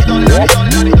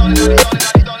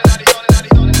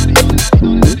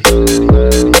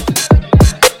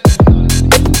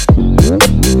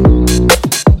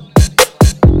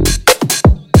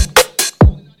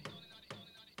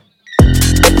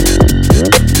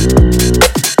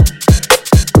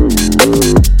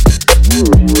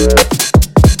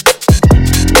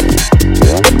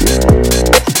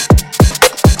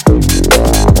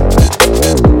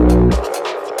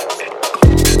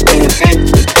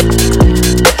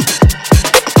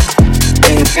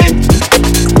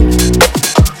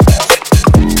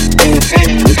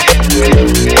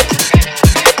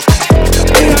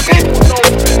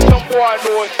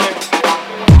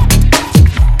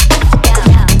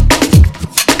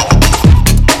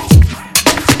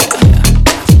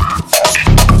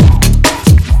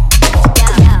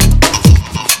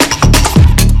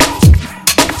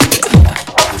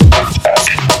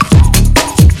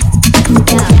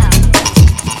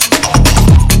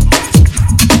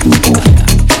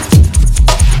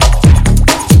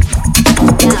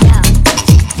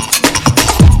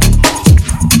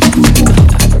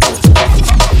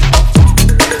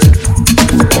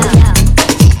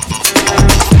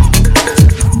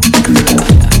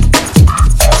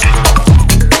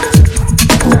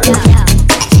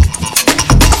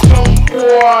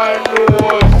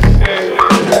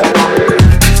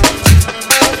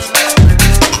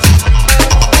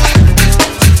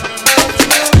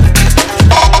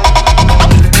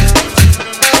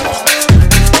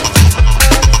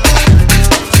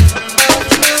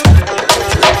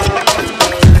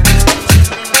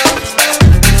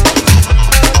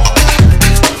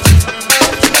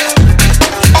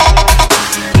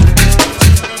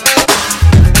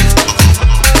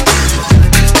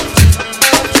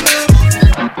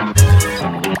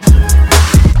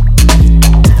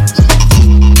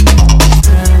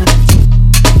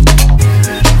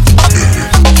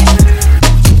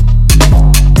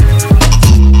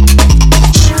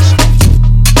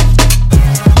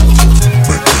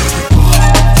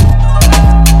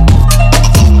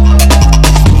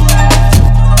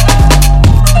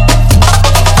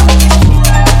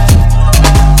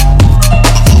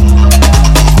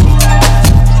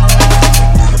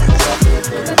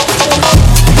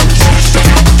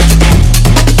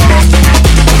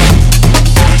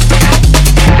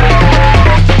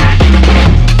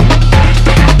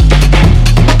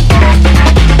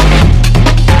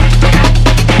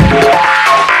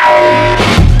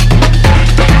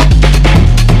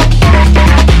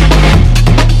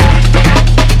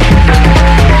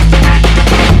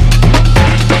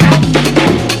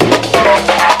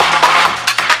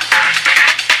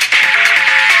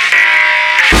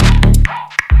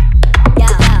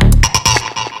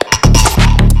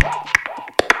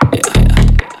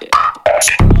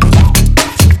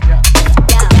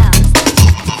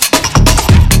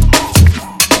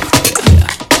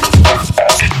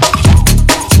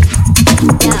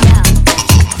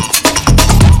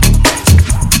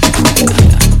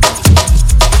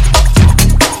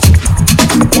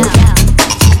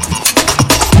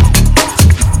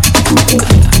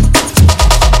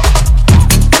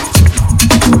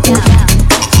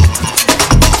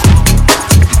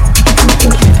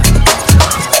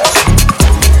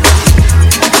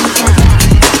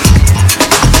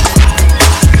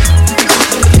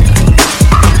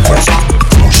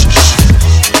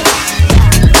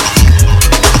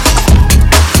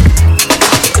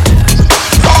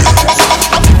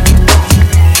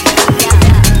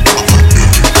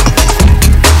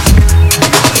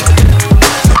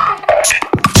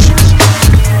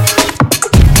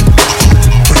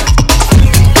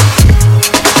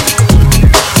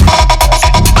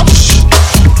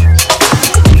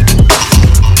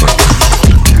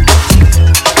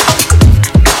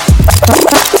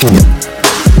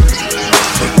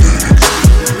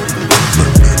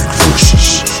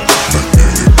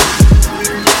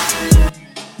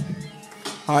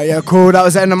Alright, yeah, cool. That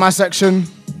was the end of my section.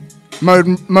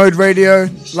 Mode Radio,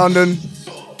 London.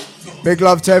 Big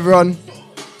love to everyone.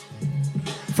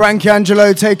 Frankie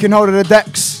Angelo taking hold of the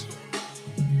decks.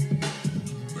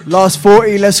 Last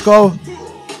 40, let's go.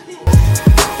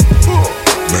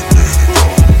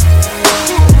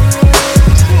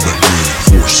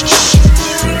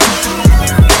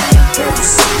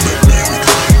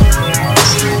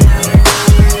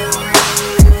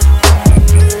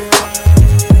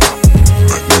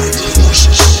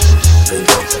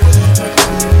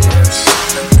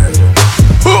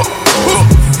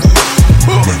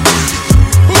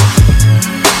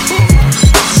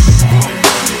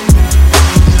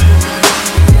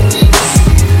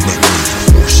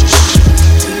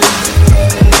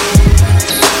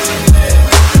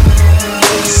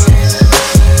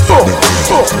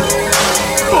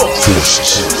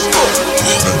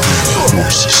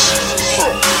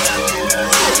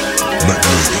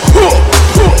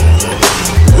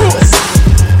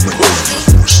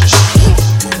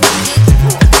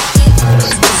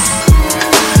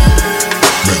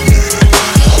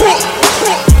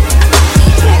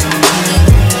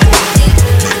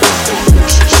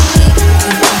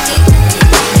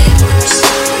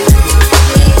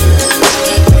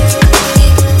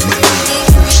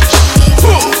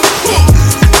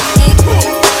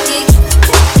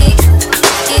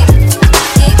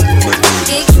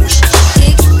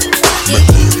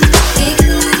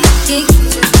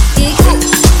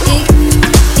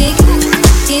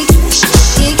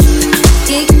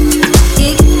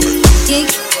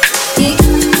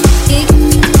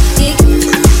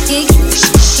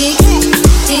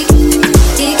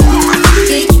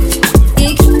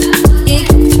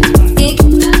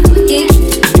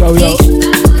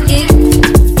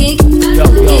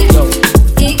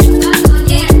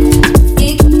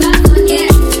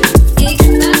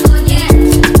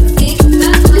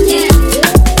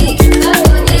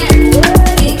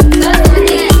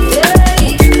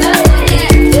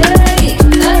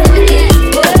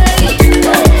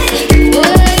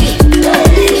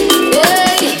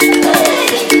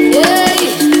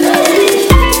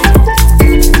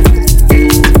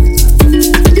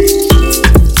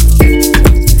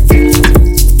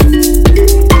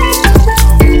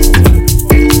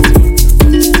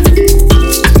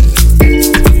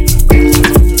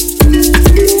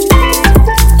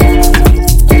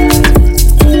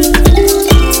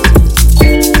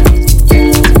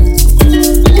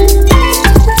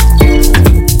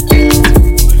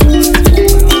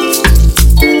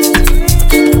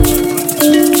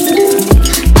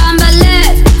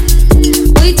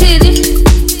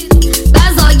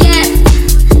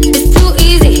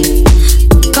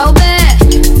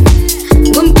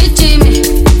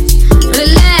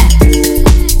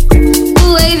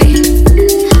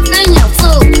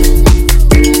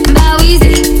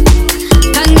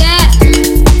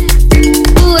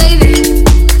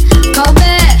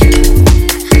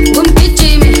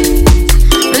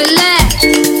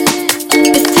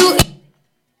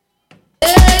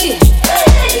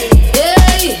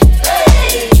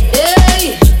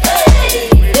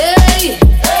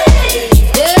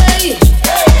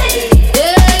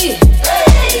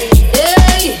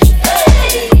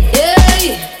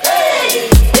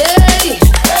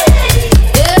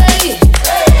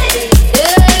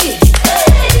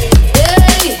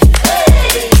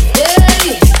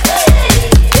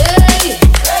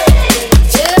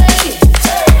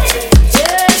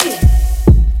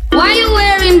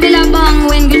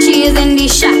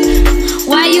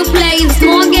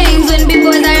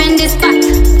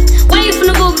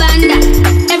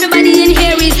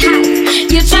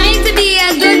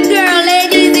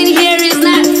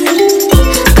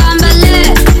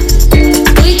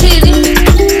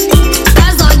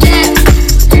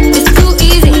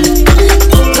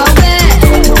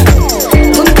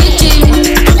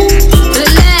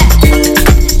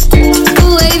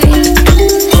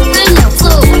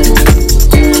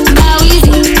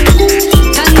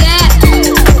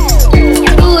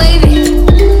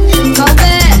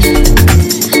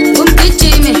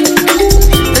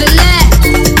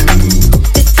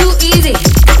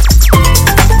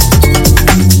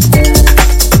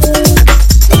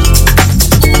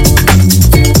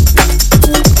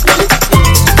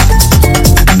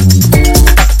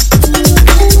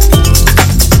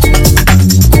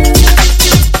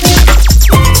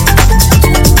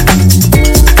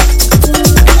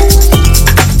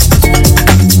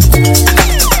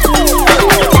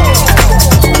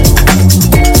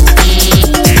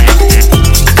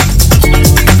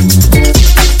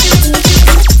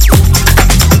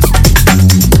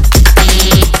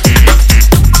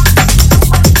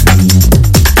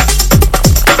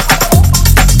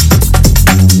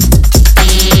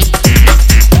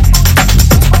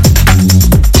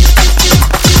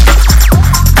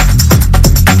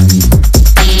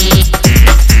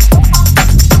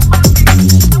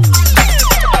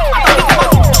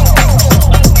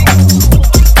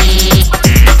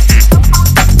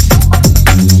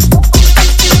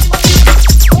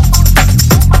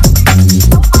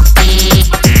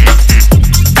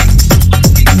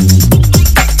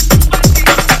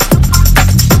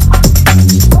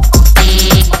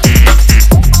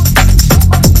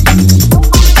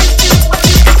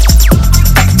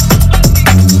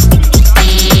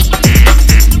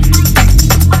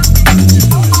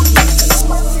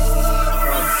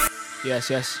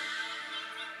 Yes.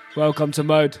 Welcome to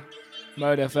Mode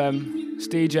FM. It's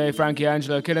DJ Frankie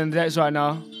Angelo killing the decks right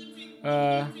now.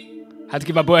 Had to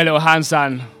give my boy a little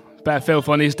handstand. Better filth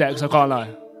on these decks, I can't lie.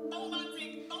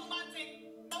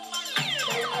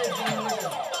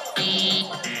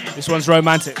 This one's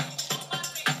romantic.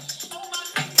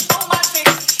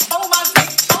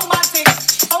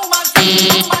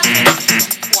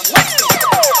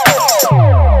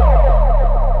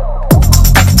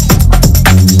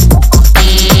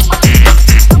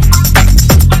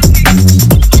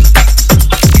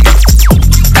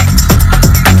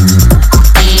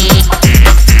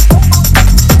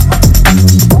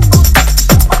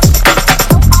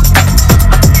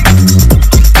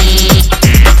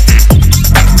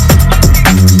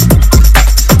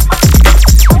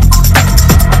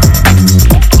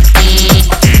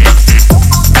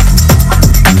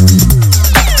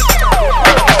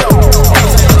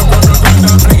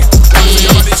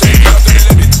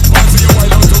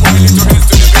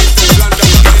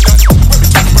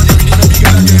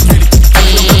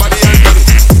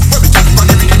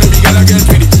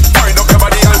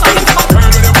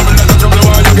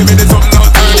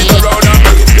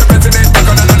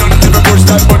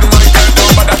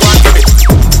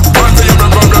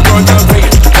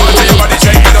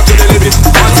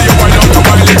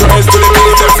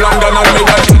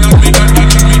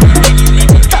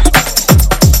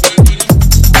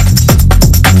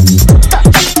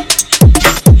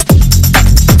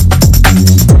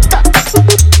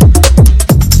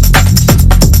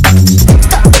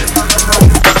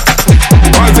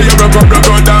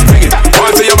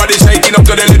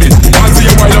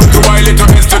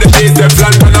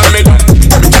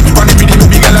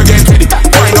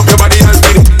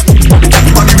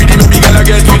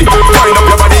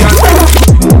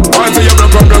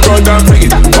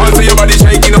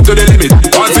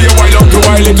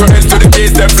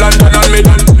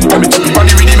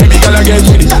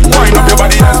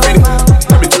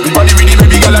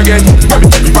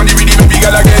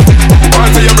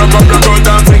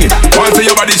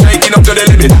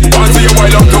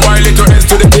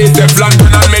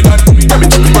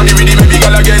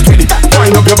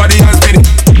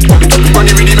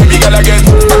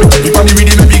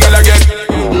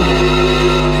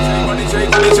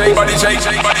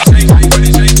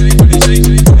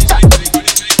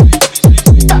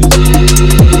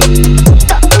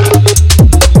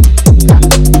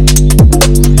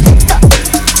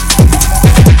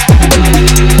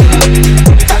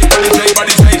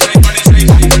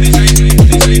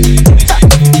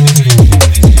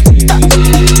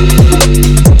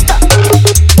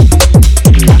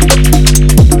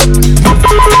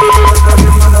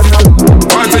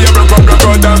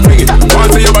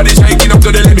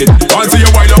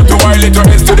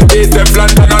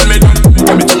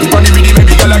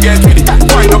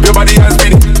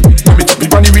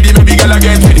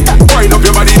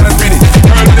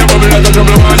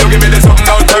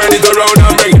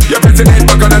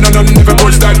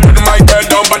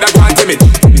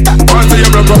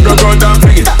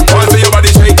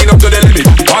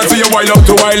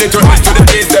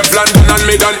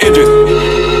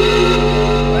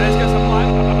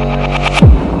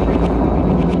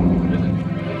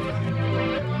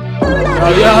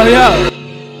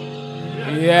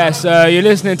 Yes, you're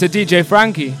listening to DJ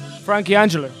Frankie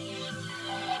Angelo.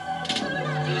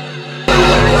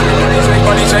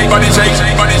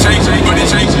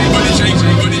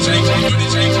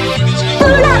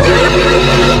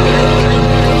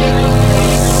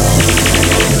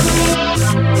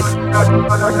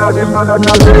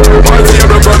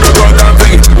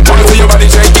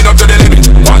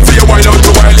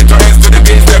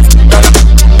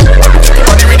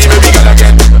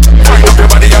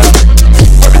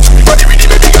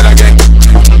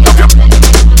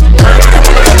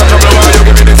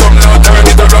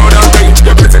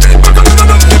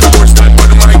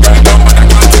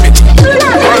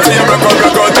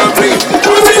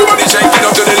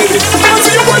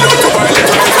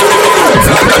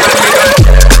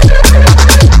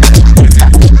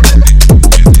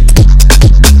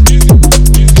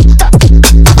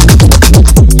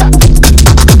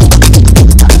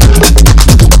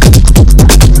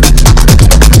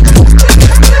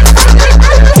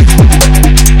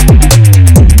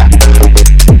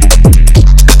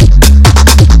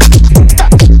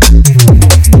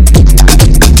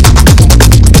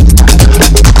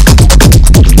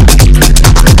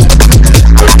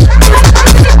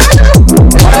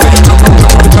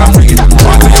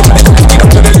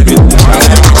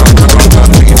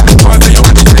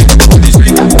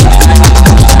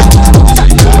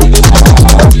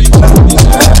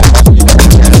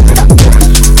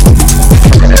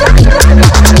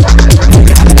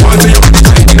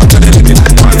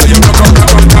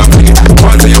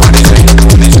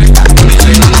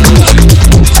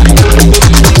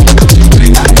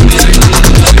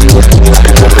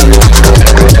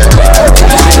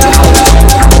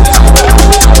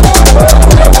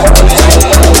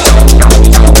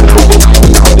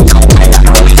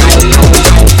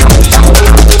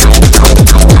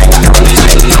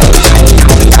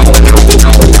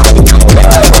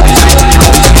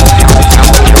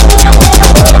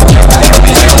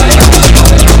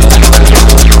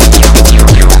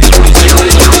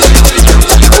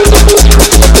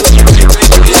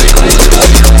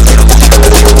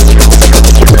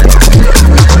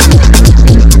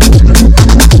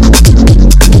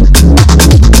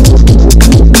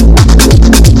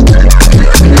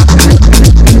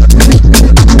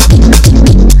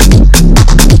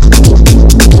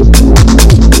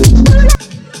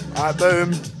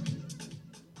 Alright, boom.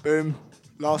 Boom.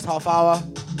 Last half hour.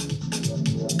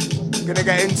 Gonna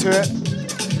get into it.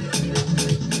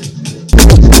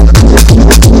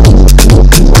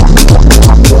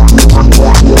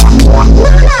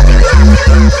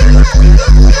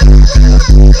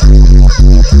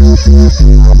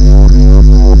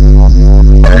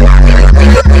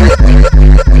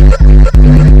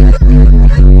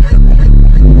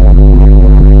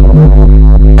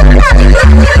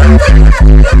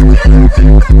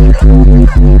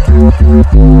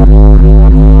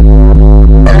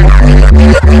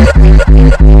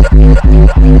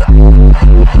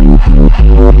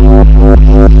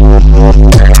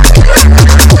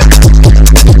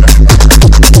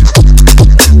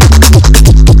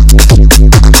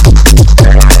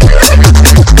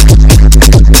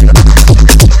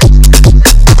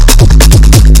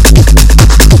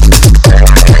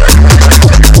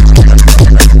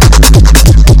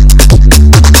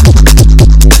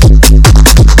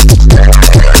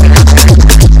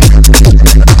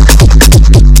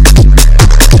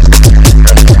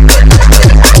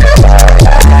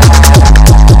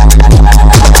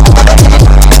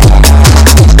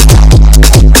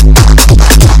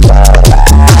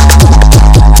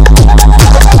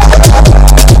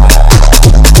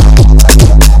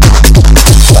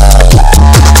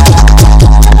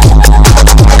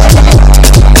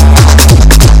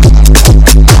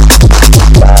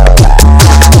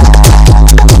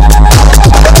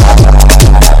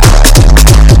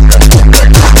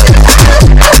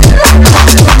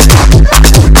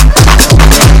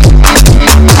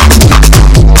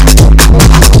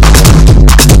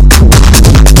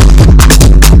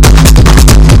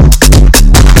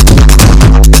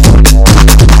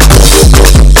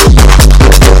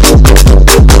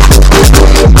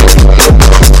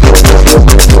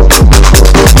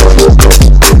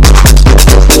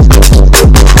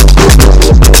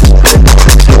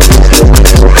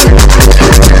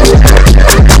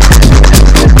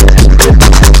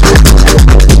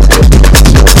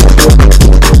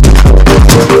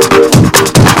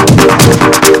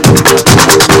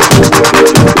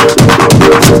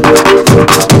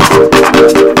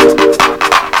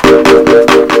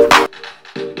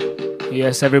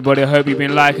 Yes, everybody, I hope you've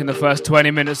been liking the first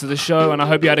 20 minutes of the show, and I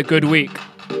hope you had a good week.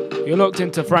 You're locked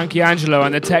into Frankie Angelo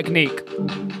and The Technique.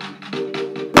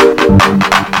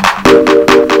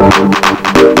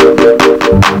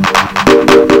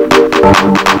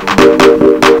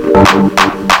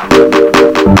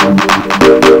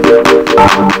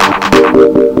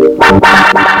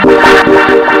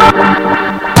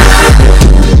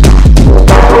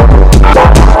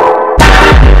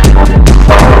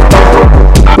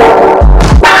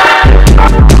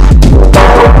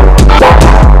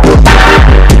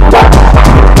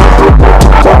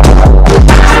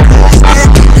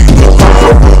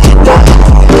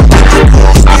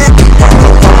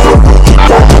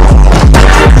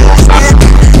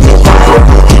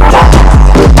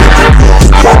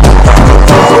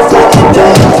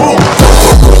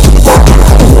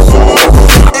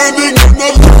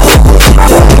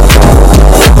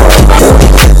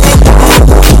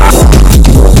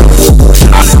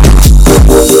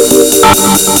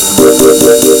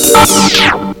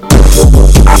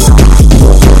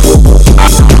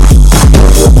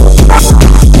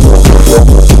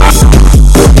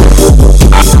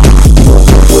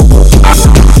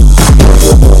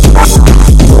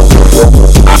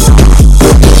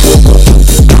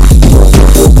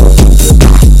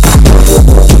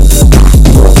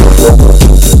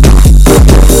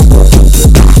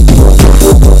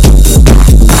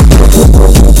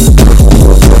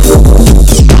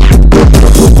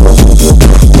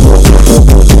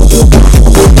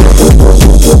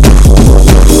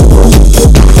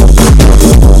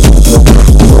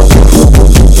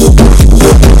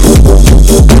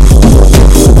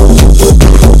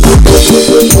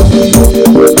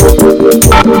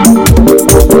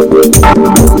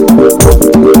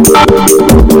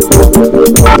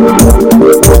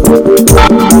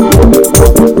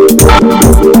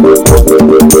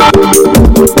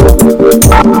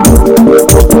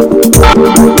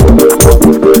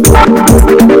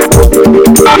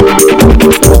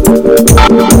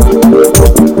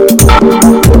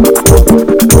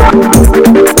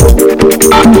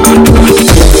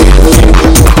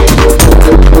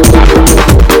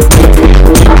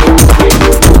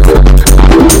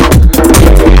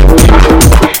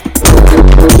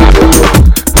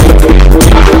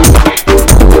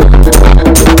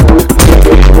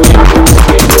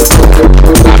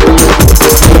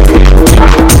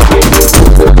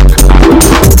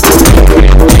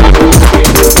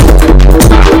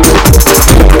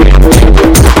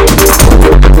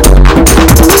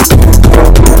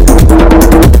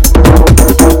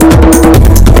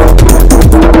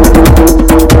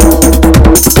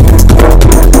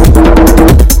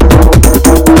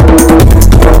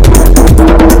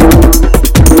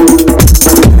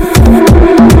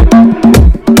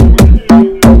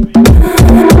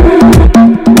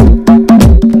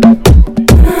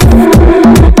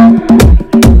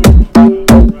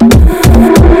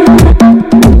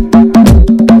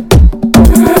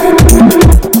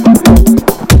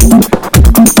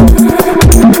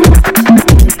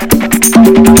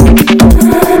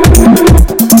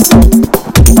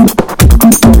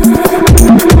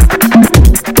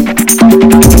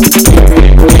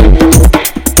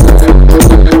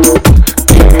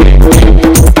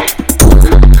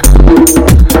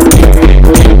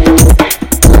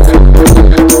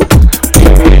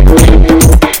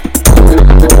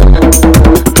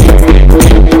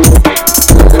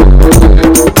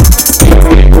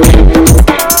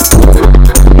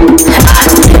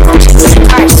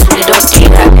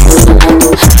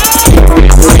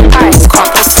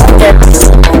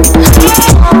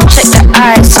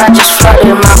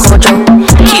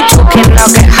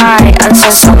 and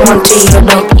send someone to your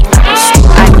door.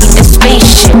 I need a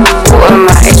spaceship,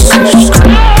 automatic.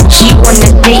 She wanna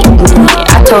date me,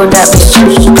 I told her it's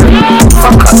true.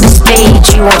 Fuck up the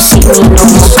stage, you won't see me no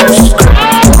more.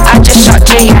 I just shot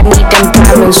Jay, I need them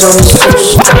diamonds on me.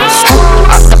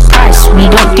 Up the price, we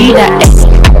don't do that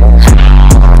anymore.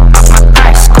 Up my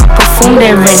price, can't perform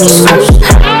there anymore.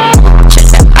 Check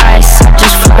the ice, I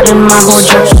just flooded my whole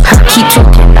job. Keep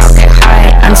talking, I'll get high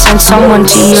and send someone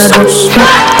to your door.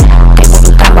 They want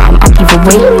me down, but I'm up either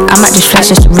way. I might just flash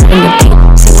just to ruin the day.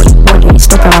 Say what you want, you ain't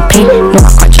stopping my pay. No, I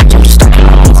can't change, I'm just stuck in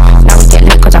my ways. Now we get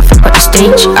lit cause I flip at the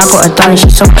stage. I got a darling,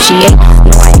 she's so she ain't.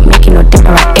 No, I ain't making no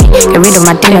dinner at 8. Get rid of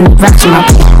my dinner, need racks in my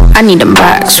plate. I need them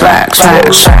racks.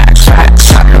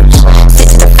 Stick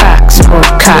to the facts, old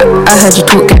cat. I heard you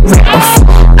talk, get rid of.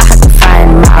 I had to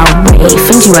find my way.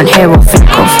 Things you weren't here or think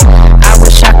of. I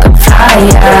wish I could fly,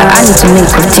 yeah. I need to link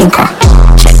with Tinker.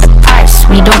 Check the price,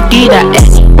 we don't do that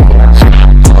anymore.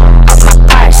 Up my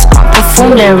price, can't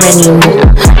perform there anymore.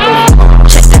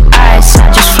 Check the ice,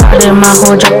 I just flooded my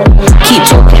whole job. Keep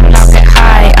talking, I'll get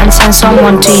high and send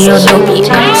someone to your door.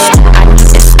 I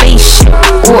need a spaceship,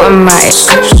 automatic.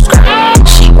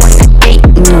 She wanna date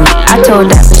me, I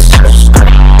told her it's true.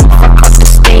 Fuck up the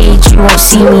stage, you won't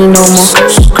see me no more.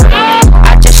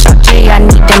 I just shot Jay, I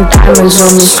need them diamonds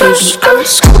on me.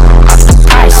 Up the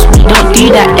price, we don't do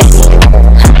that anymore.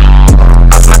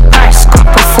 Up my price, can't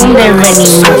perform there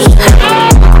anymore.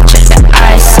 Check the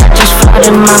ice, I just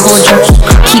flooded my whole job.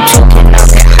 Keep talking, I'll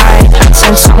get high and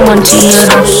send someone to your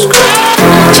door.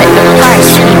 Check the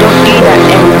price, we don't do that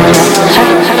anymore.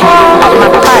 Up my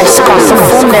price, can't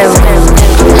perform there anymore.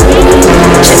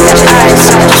 Check the ice,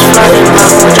 I just flooded my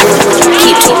whole job.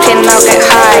 Keep talking, I'll get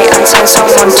high and send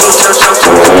someone to your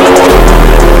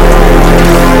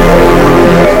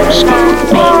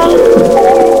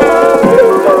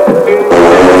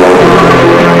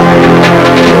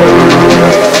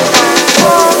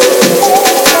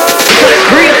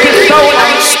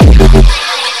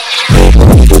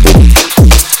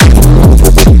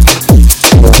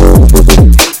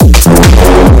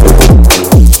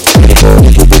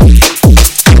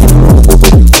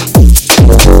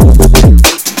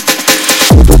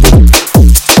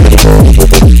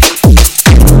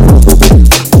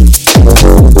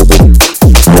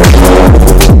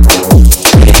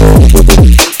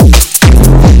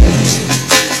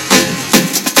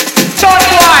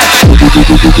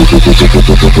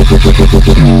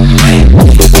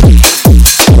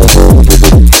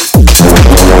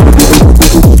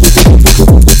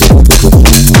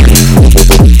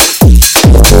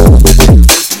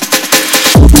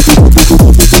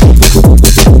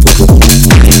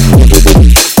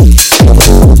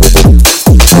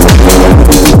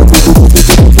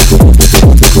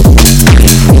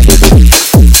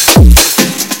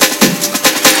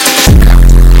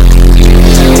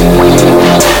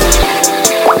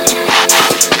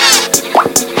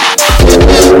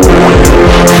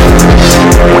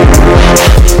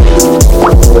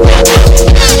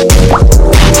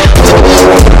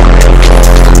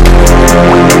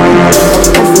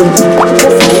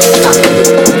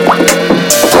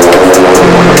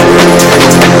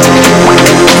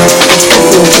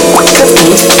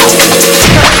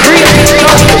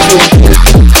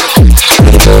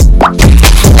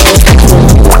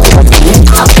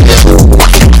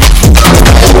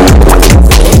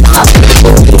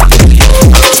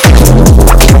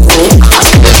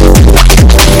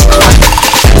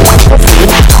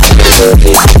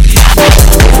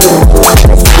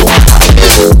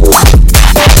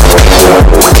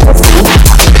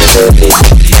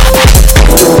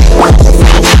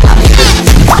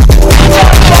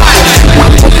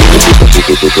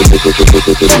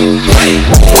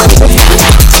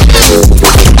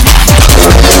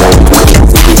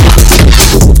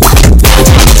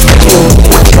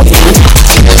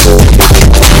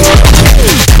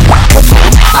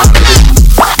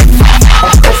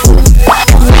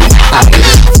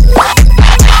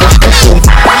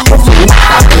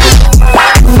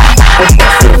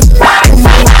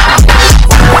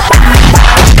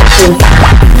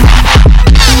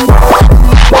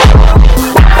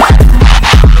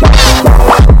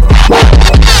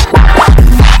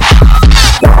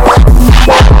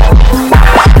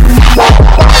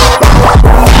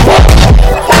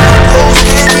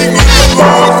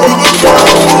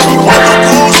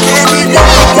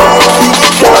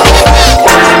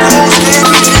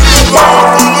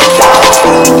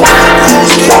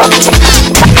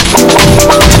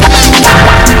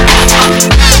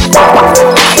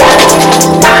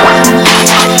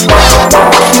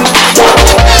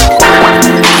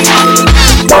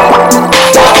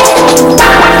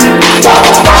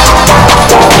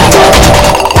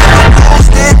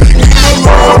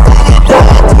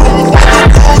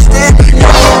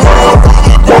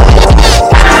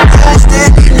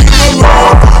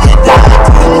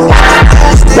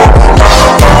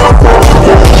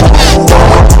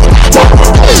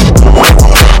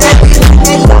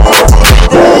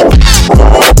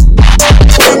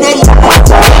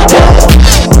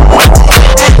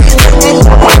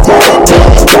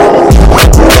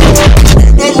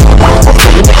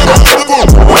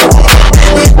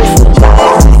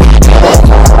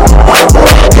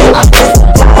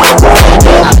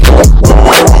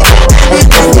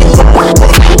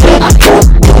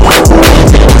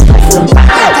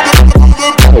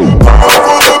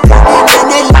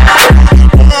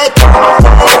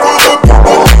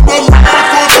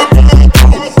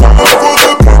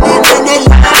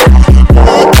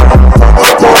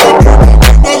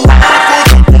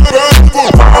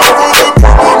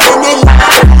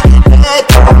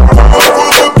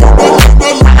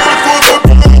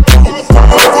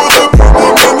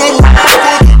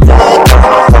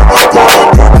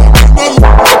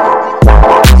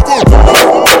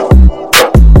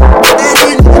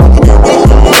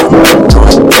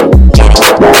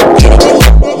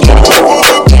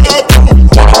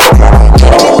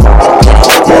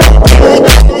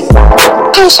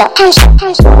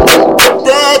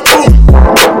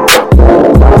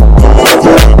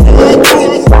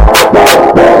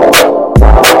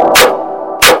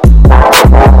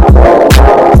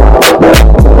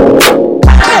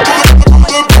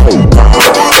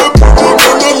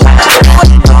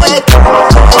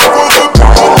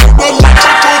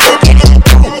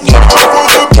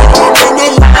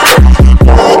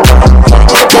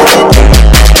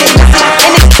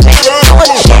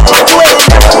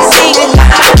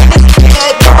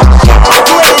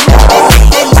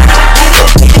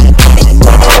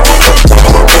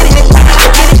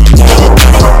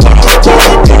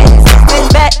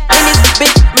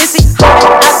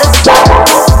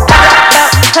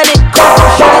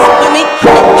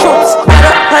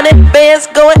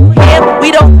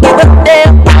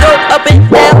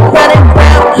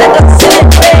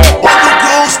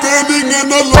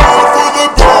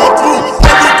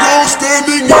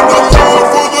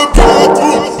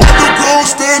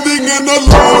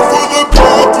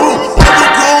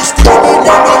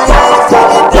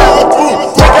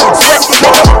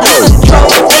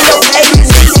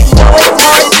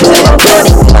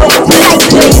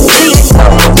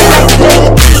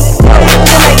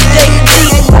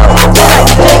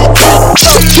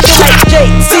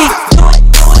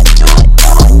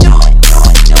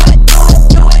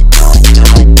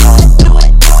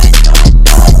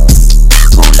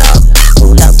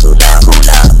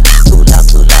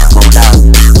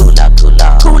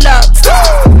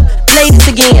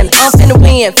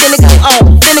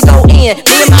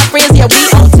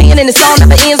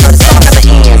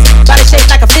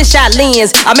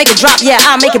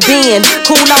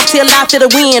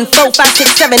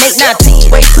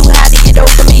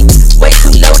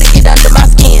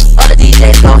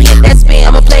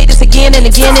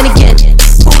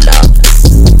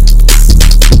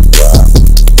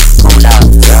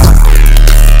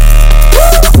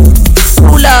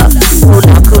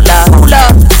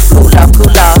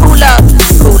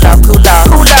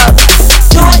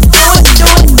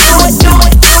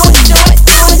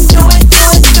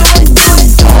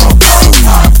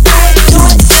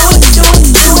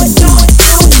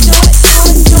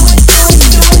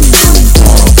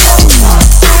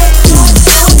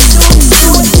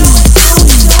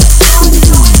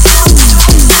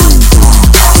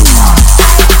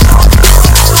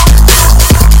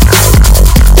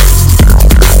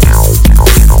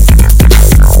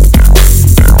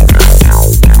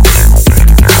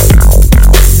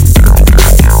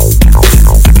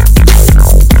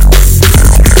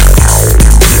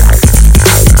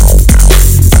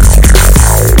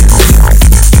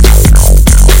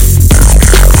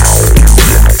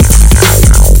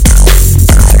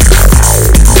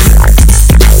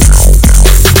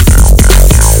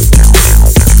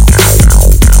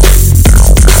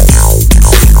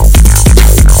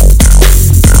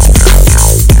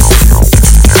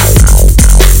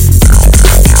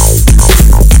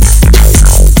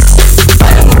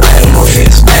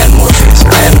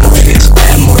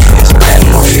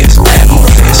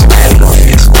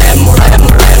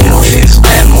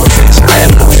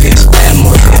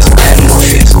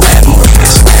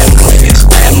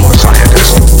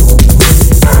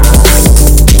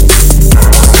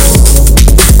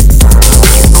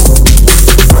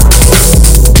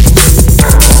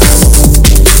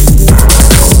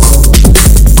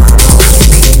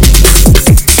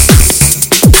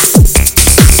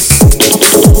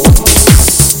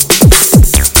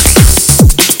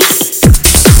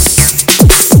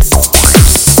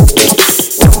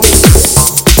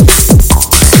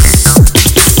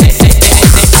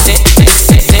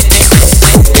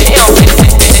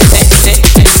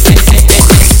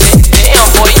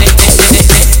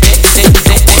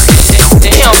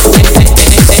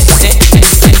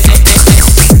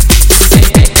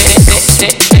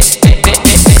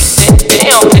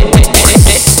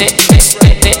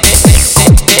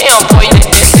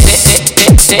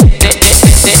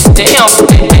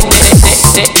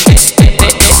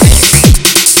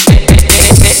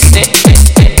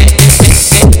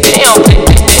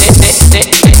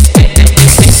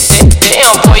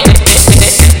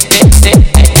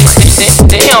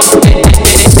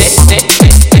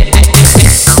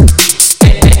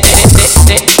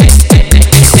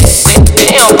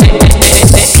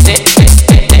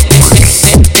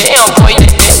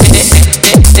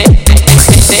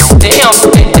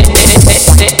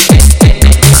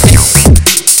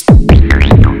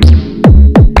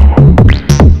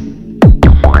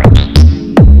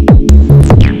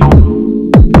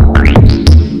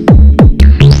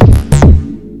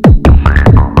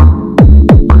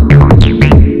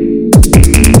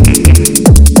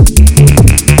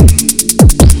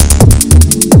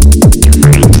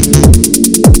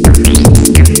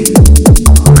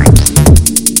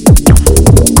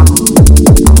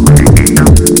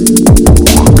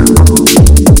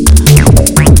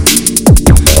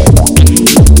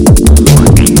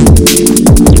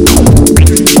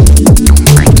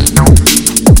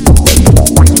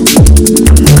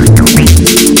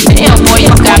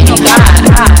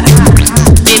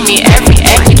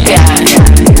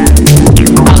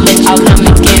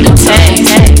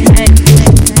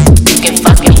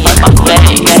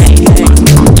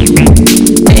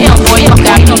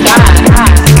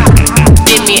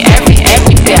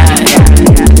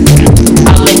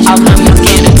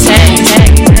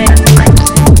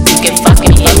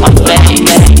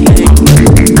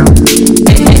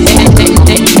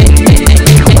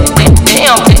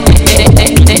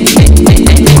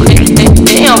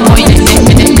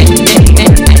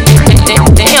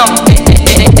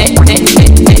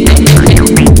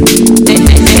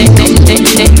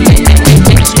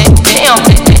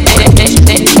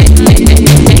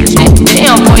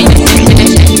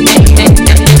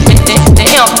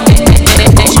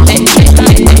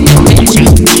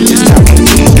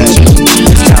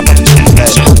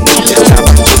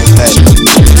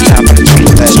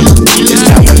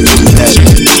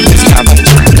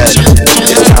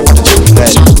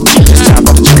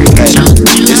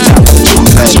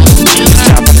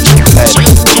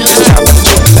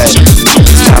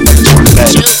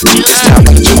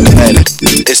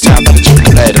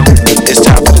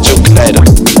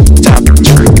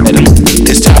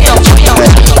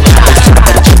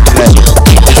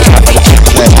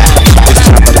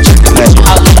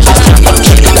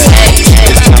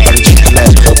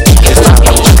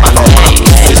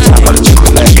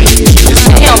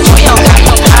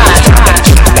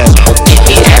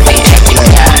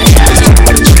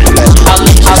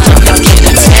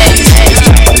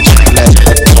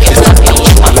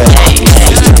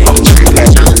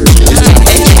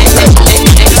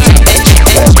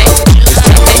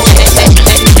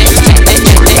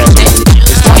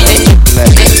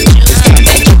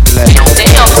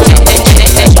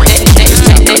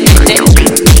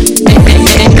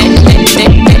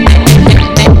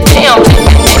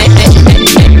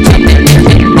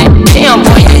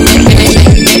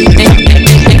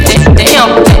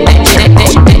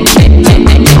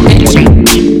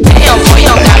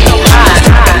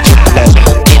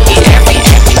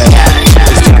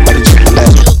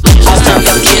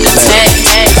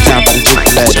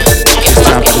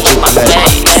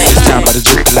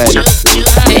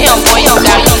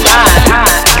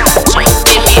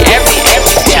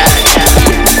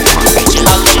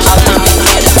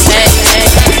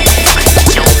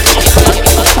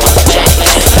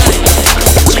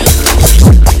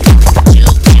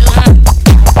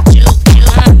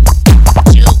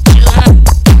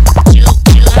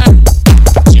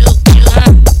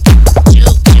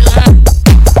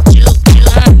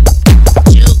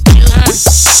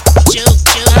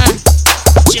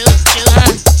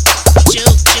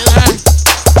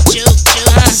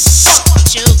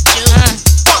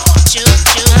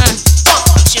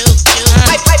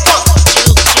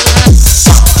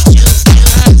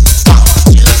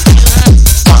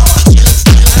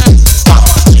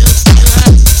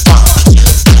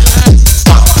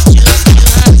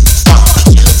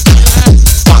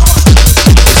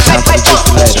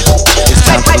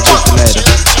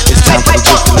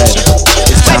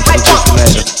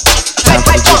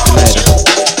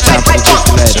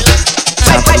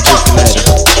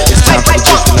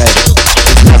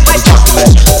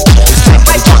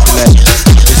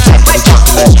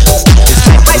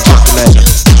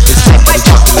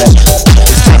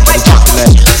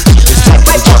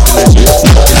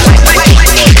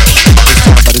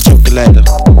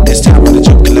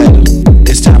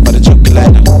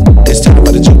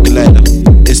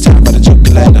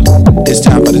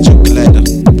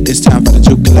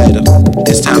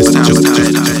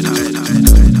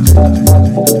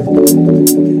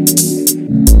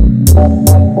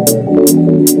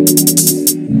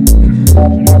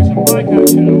loving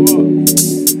you.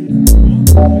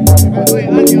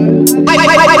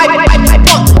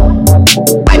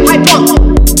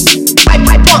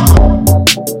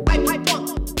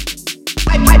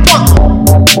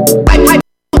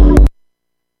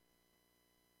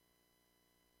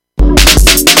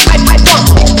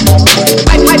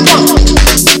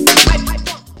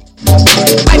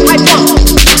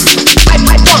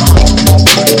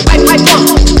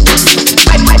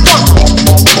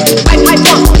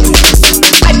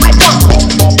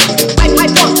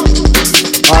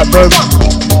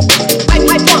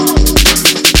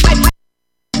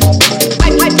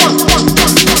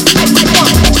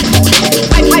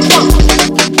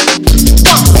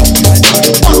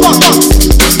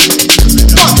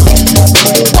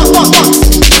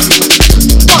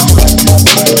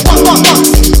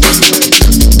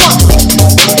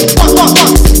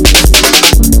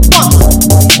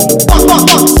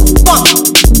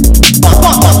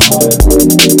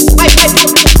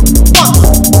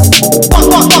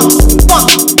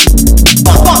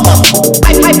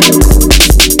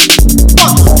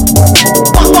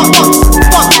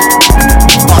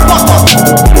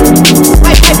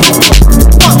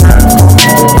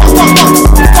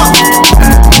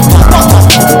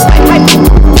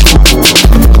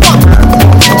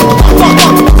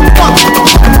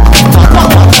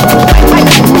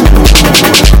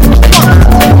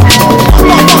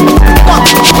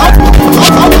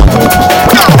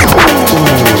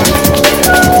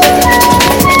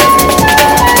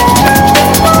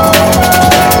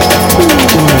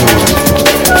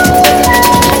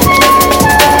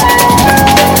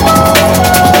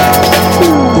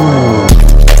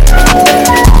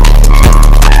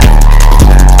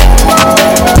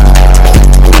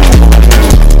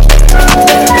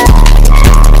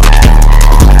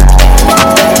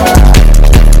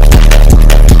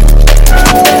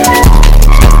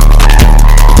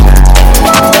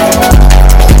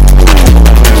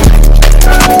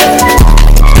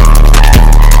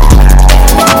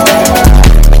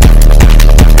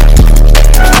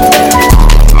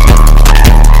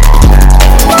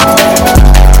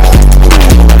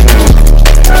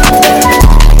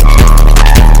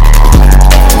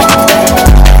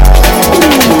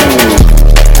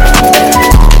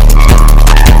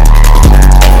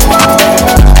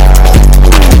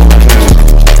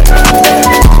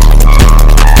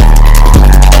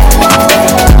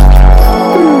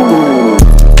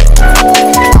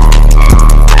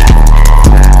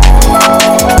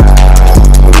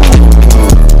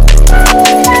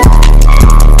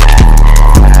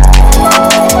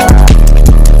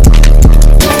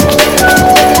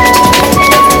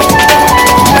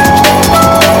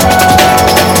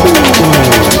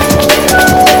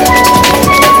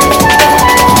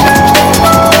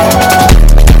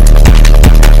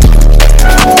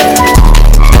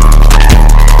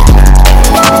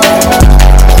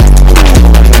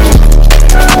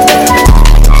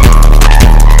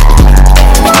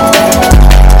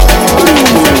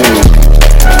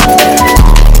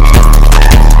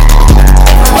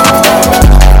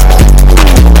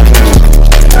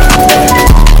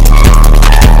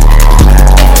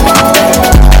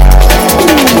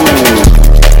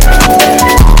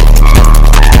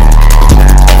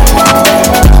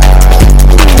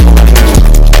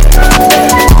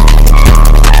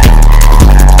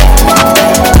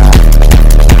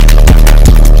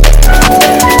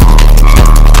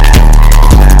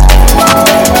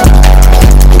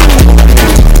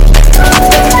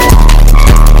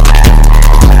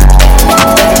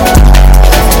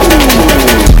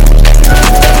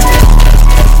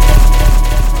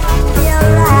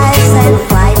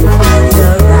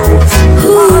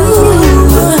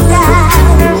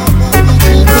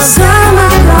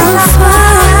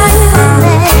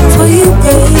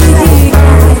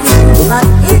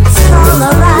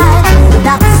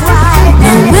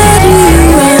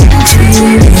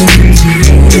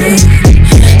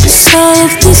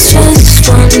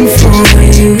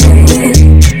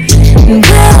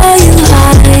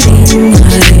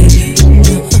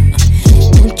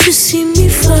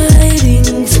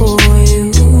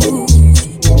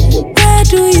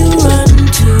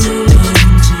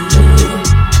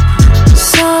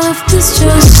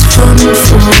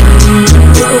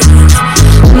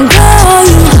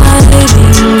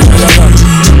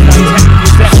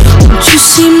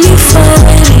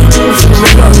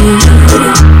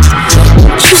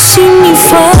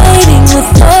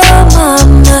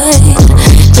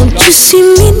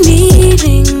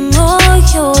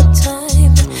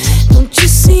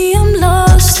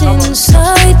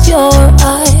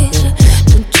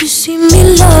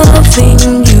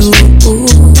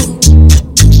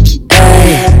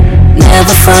 Hey.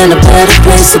 find a better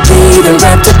place to be than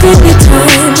wrapped up in your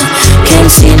time. Can't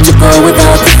seem to go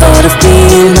without the thought of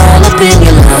being all up in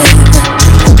your life.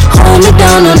 Hold me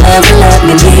down and never let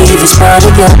me leave. It's part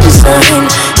of your design.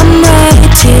 I'm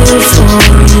right here for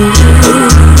you.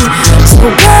 So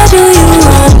where do you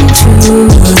run to?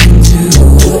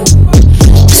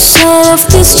 All of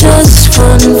this just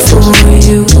fun for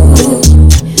you.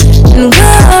 And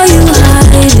where are you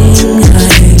hiding?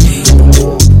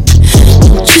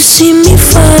 Don't you see me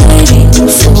fighting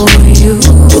for you?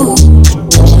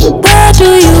 Where do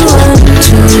you run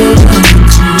to?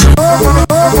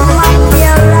 Wipe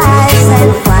your eyes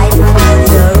and fight for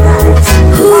your rights.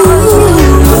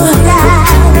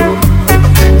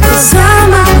 Cause I'm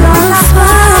gonna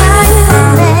fight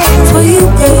for you,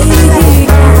 baby.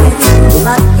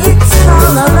 But it's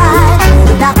all alright,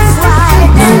 that's why.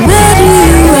 Now where do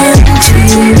you run to?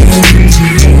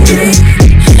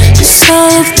 Cause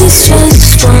all of this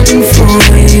just fun for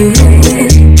you.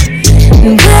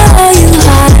 And where are you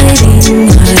hiding?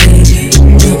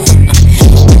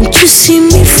 Don't you see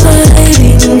me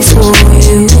fighting for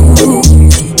you?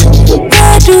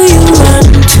 Where do you run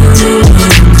to?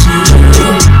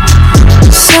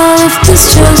 Cause all of this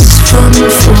just fun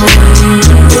for you.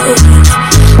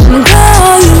 And where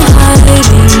are you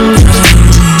hiding?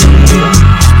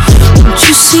 Don't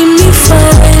you see me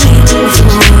fighting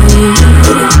for you?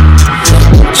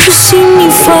 Don't you see me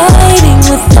fighting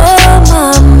with all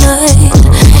my might?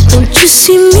 Don't you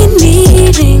see me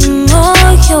needing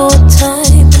all your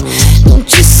time? Don't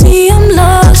you see I'm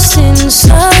lost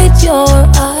inside your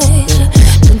eyes?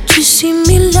 Don't you see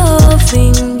me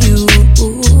loving you?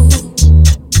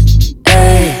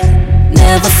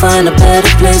 Never find a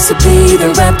better place to be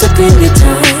than wrapped up in your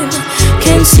time.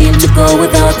 Can't seem to go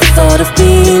without the thought of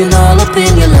being all up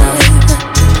in your life.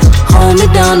 Hold me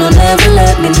down, don't ever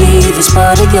let me leave. It's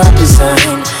part of your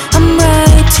design. I'm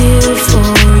right here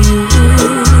for you.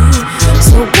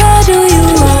 So where do you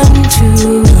run to?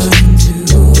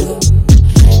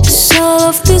 Cause all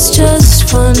of this just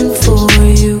fun for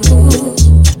you.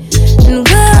 And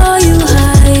where are you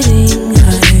hiding?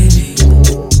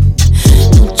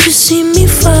 Don't you see me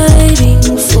fighting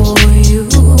for you?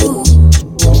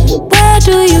 Where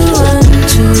do you run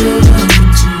to?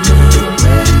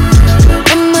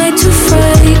 Am I too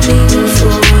frightening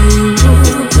for you?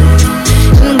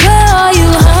 And where are you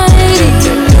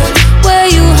hiding? Where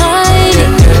you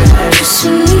hiding? Don't you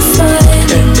see me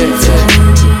fighting for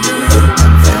you?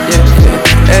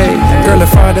 Hey, girl,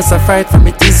 if hardest I fight from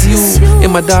it is you.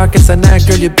 In my darkest at night,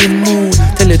 girl, you been moved.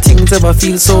 Tell you things ever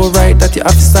feel so right that you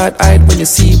have to start hide when you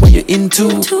see what you're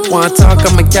into. Wanna talk,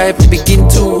 I'm a guy, we begin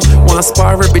to. Wanna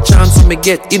spar every chance I me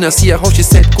get. In a see how she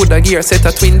said, could I gear set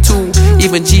a twin two.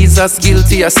 Even Jesus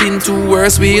guilty, I sin too.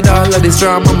 Worse with all of this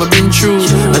drama I've been through.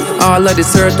 And all of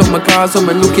this hurt on my cause, when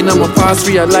I'm looking at my past,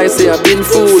 realize say I've been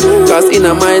fooled. Cause in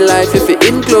my life, if it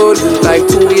include, like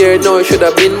 2 years now, it should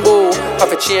have been boo.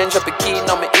 Have a change up a key,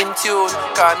 now me in tune.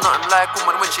 Cause nothing like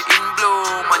woman when she in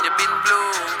bloom. And you been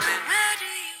blue.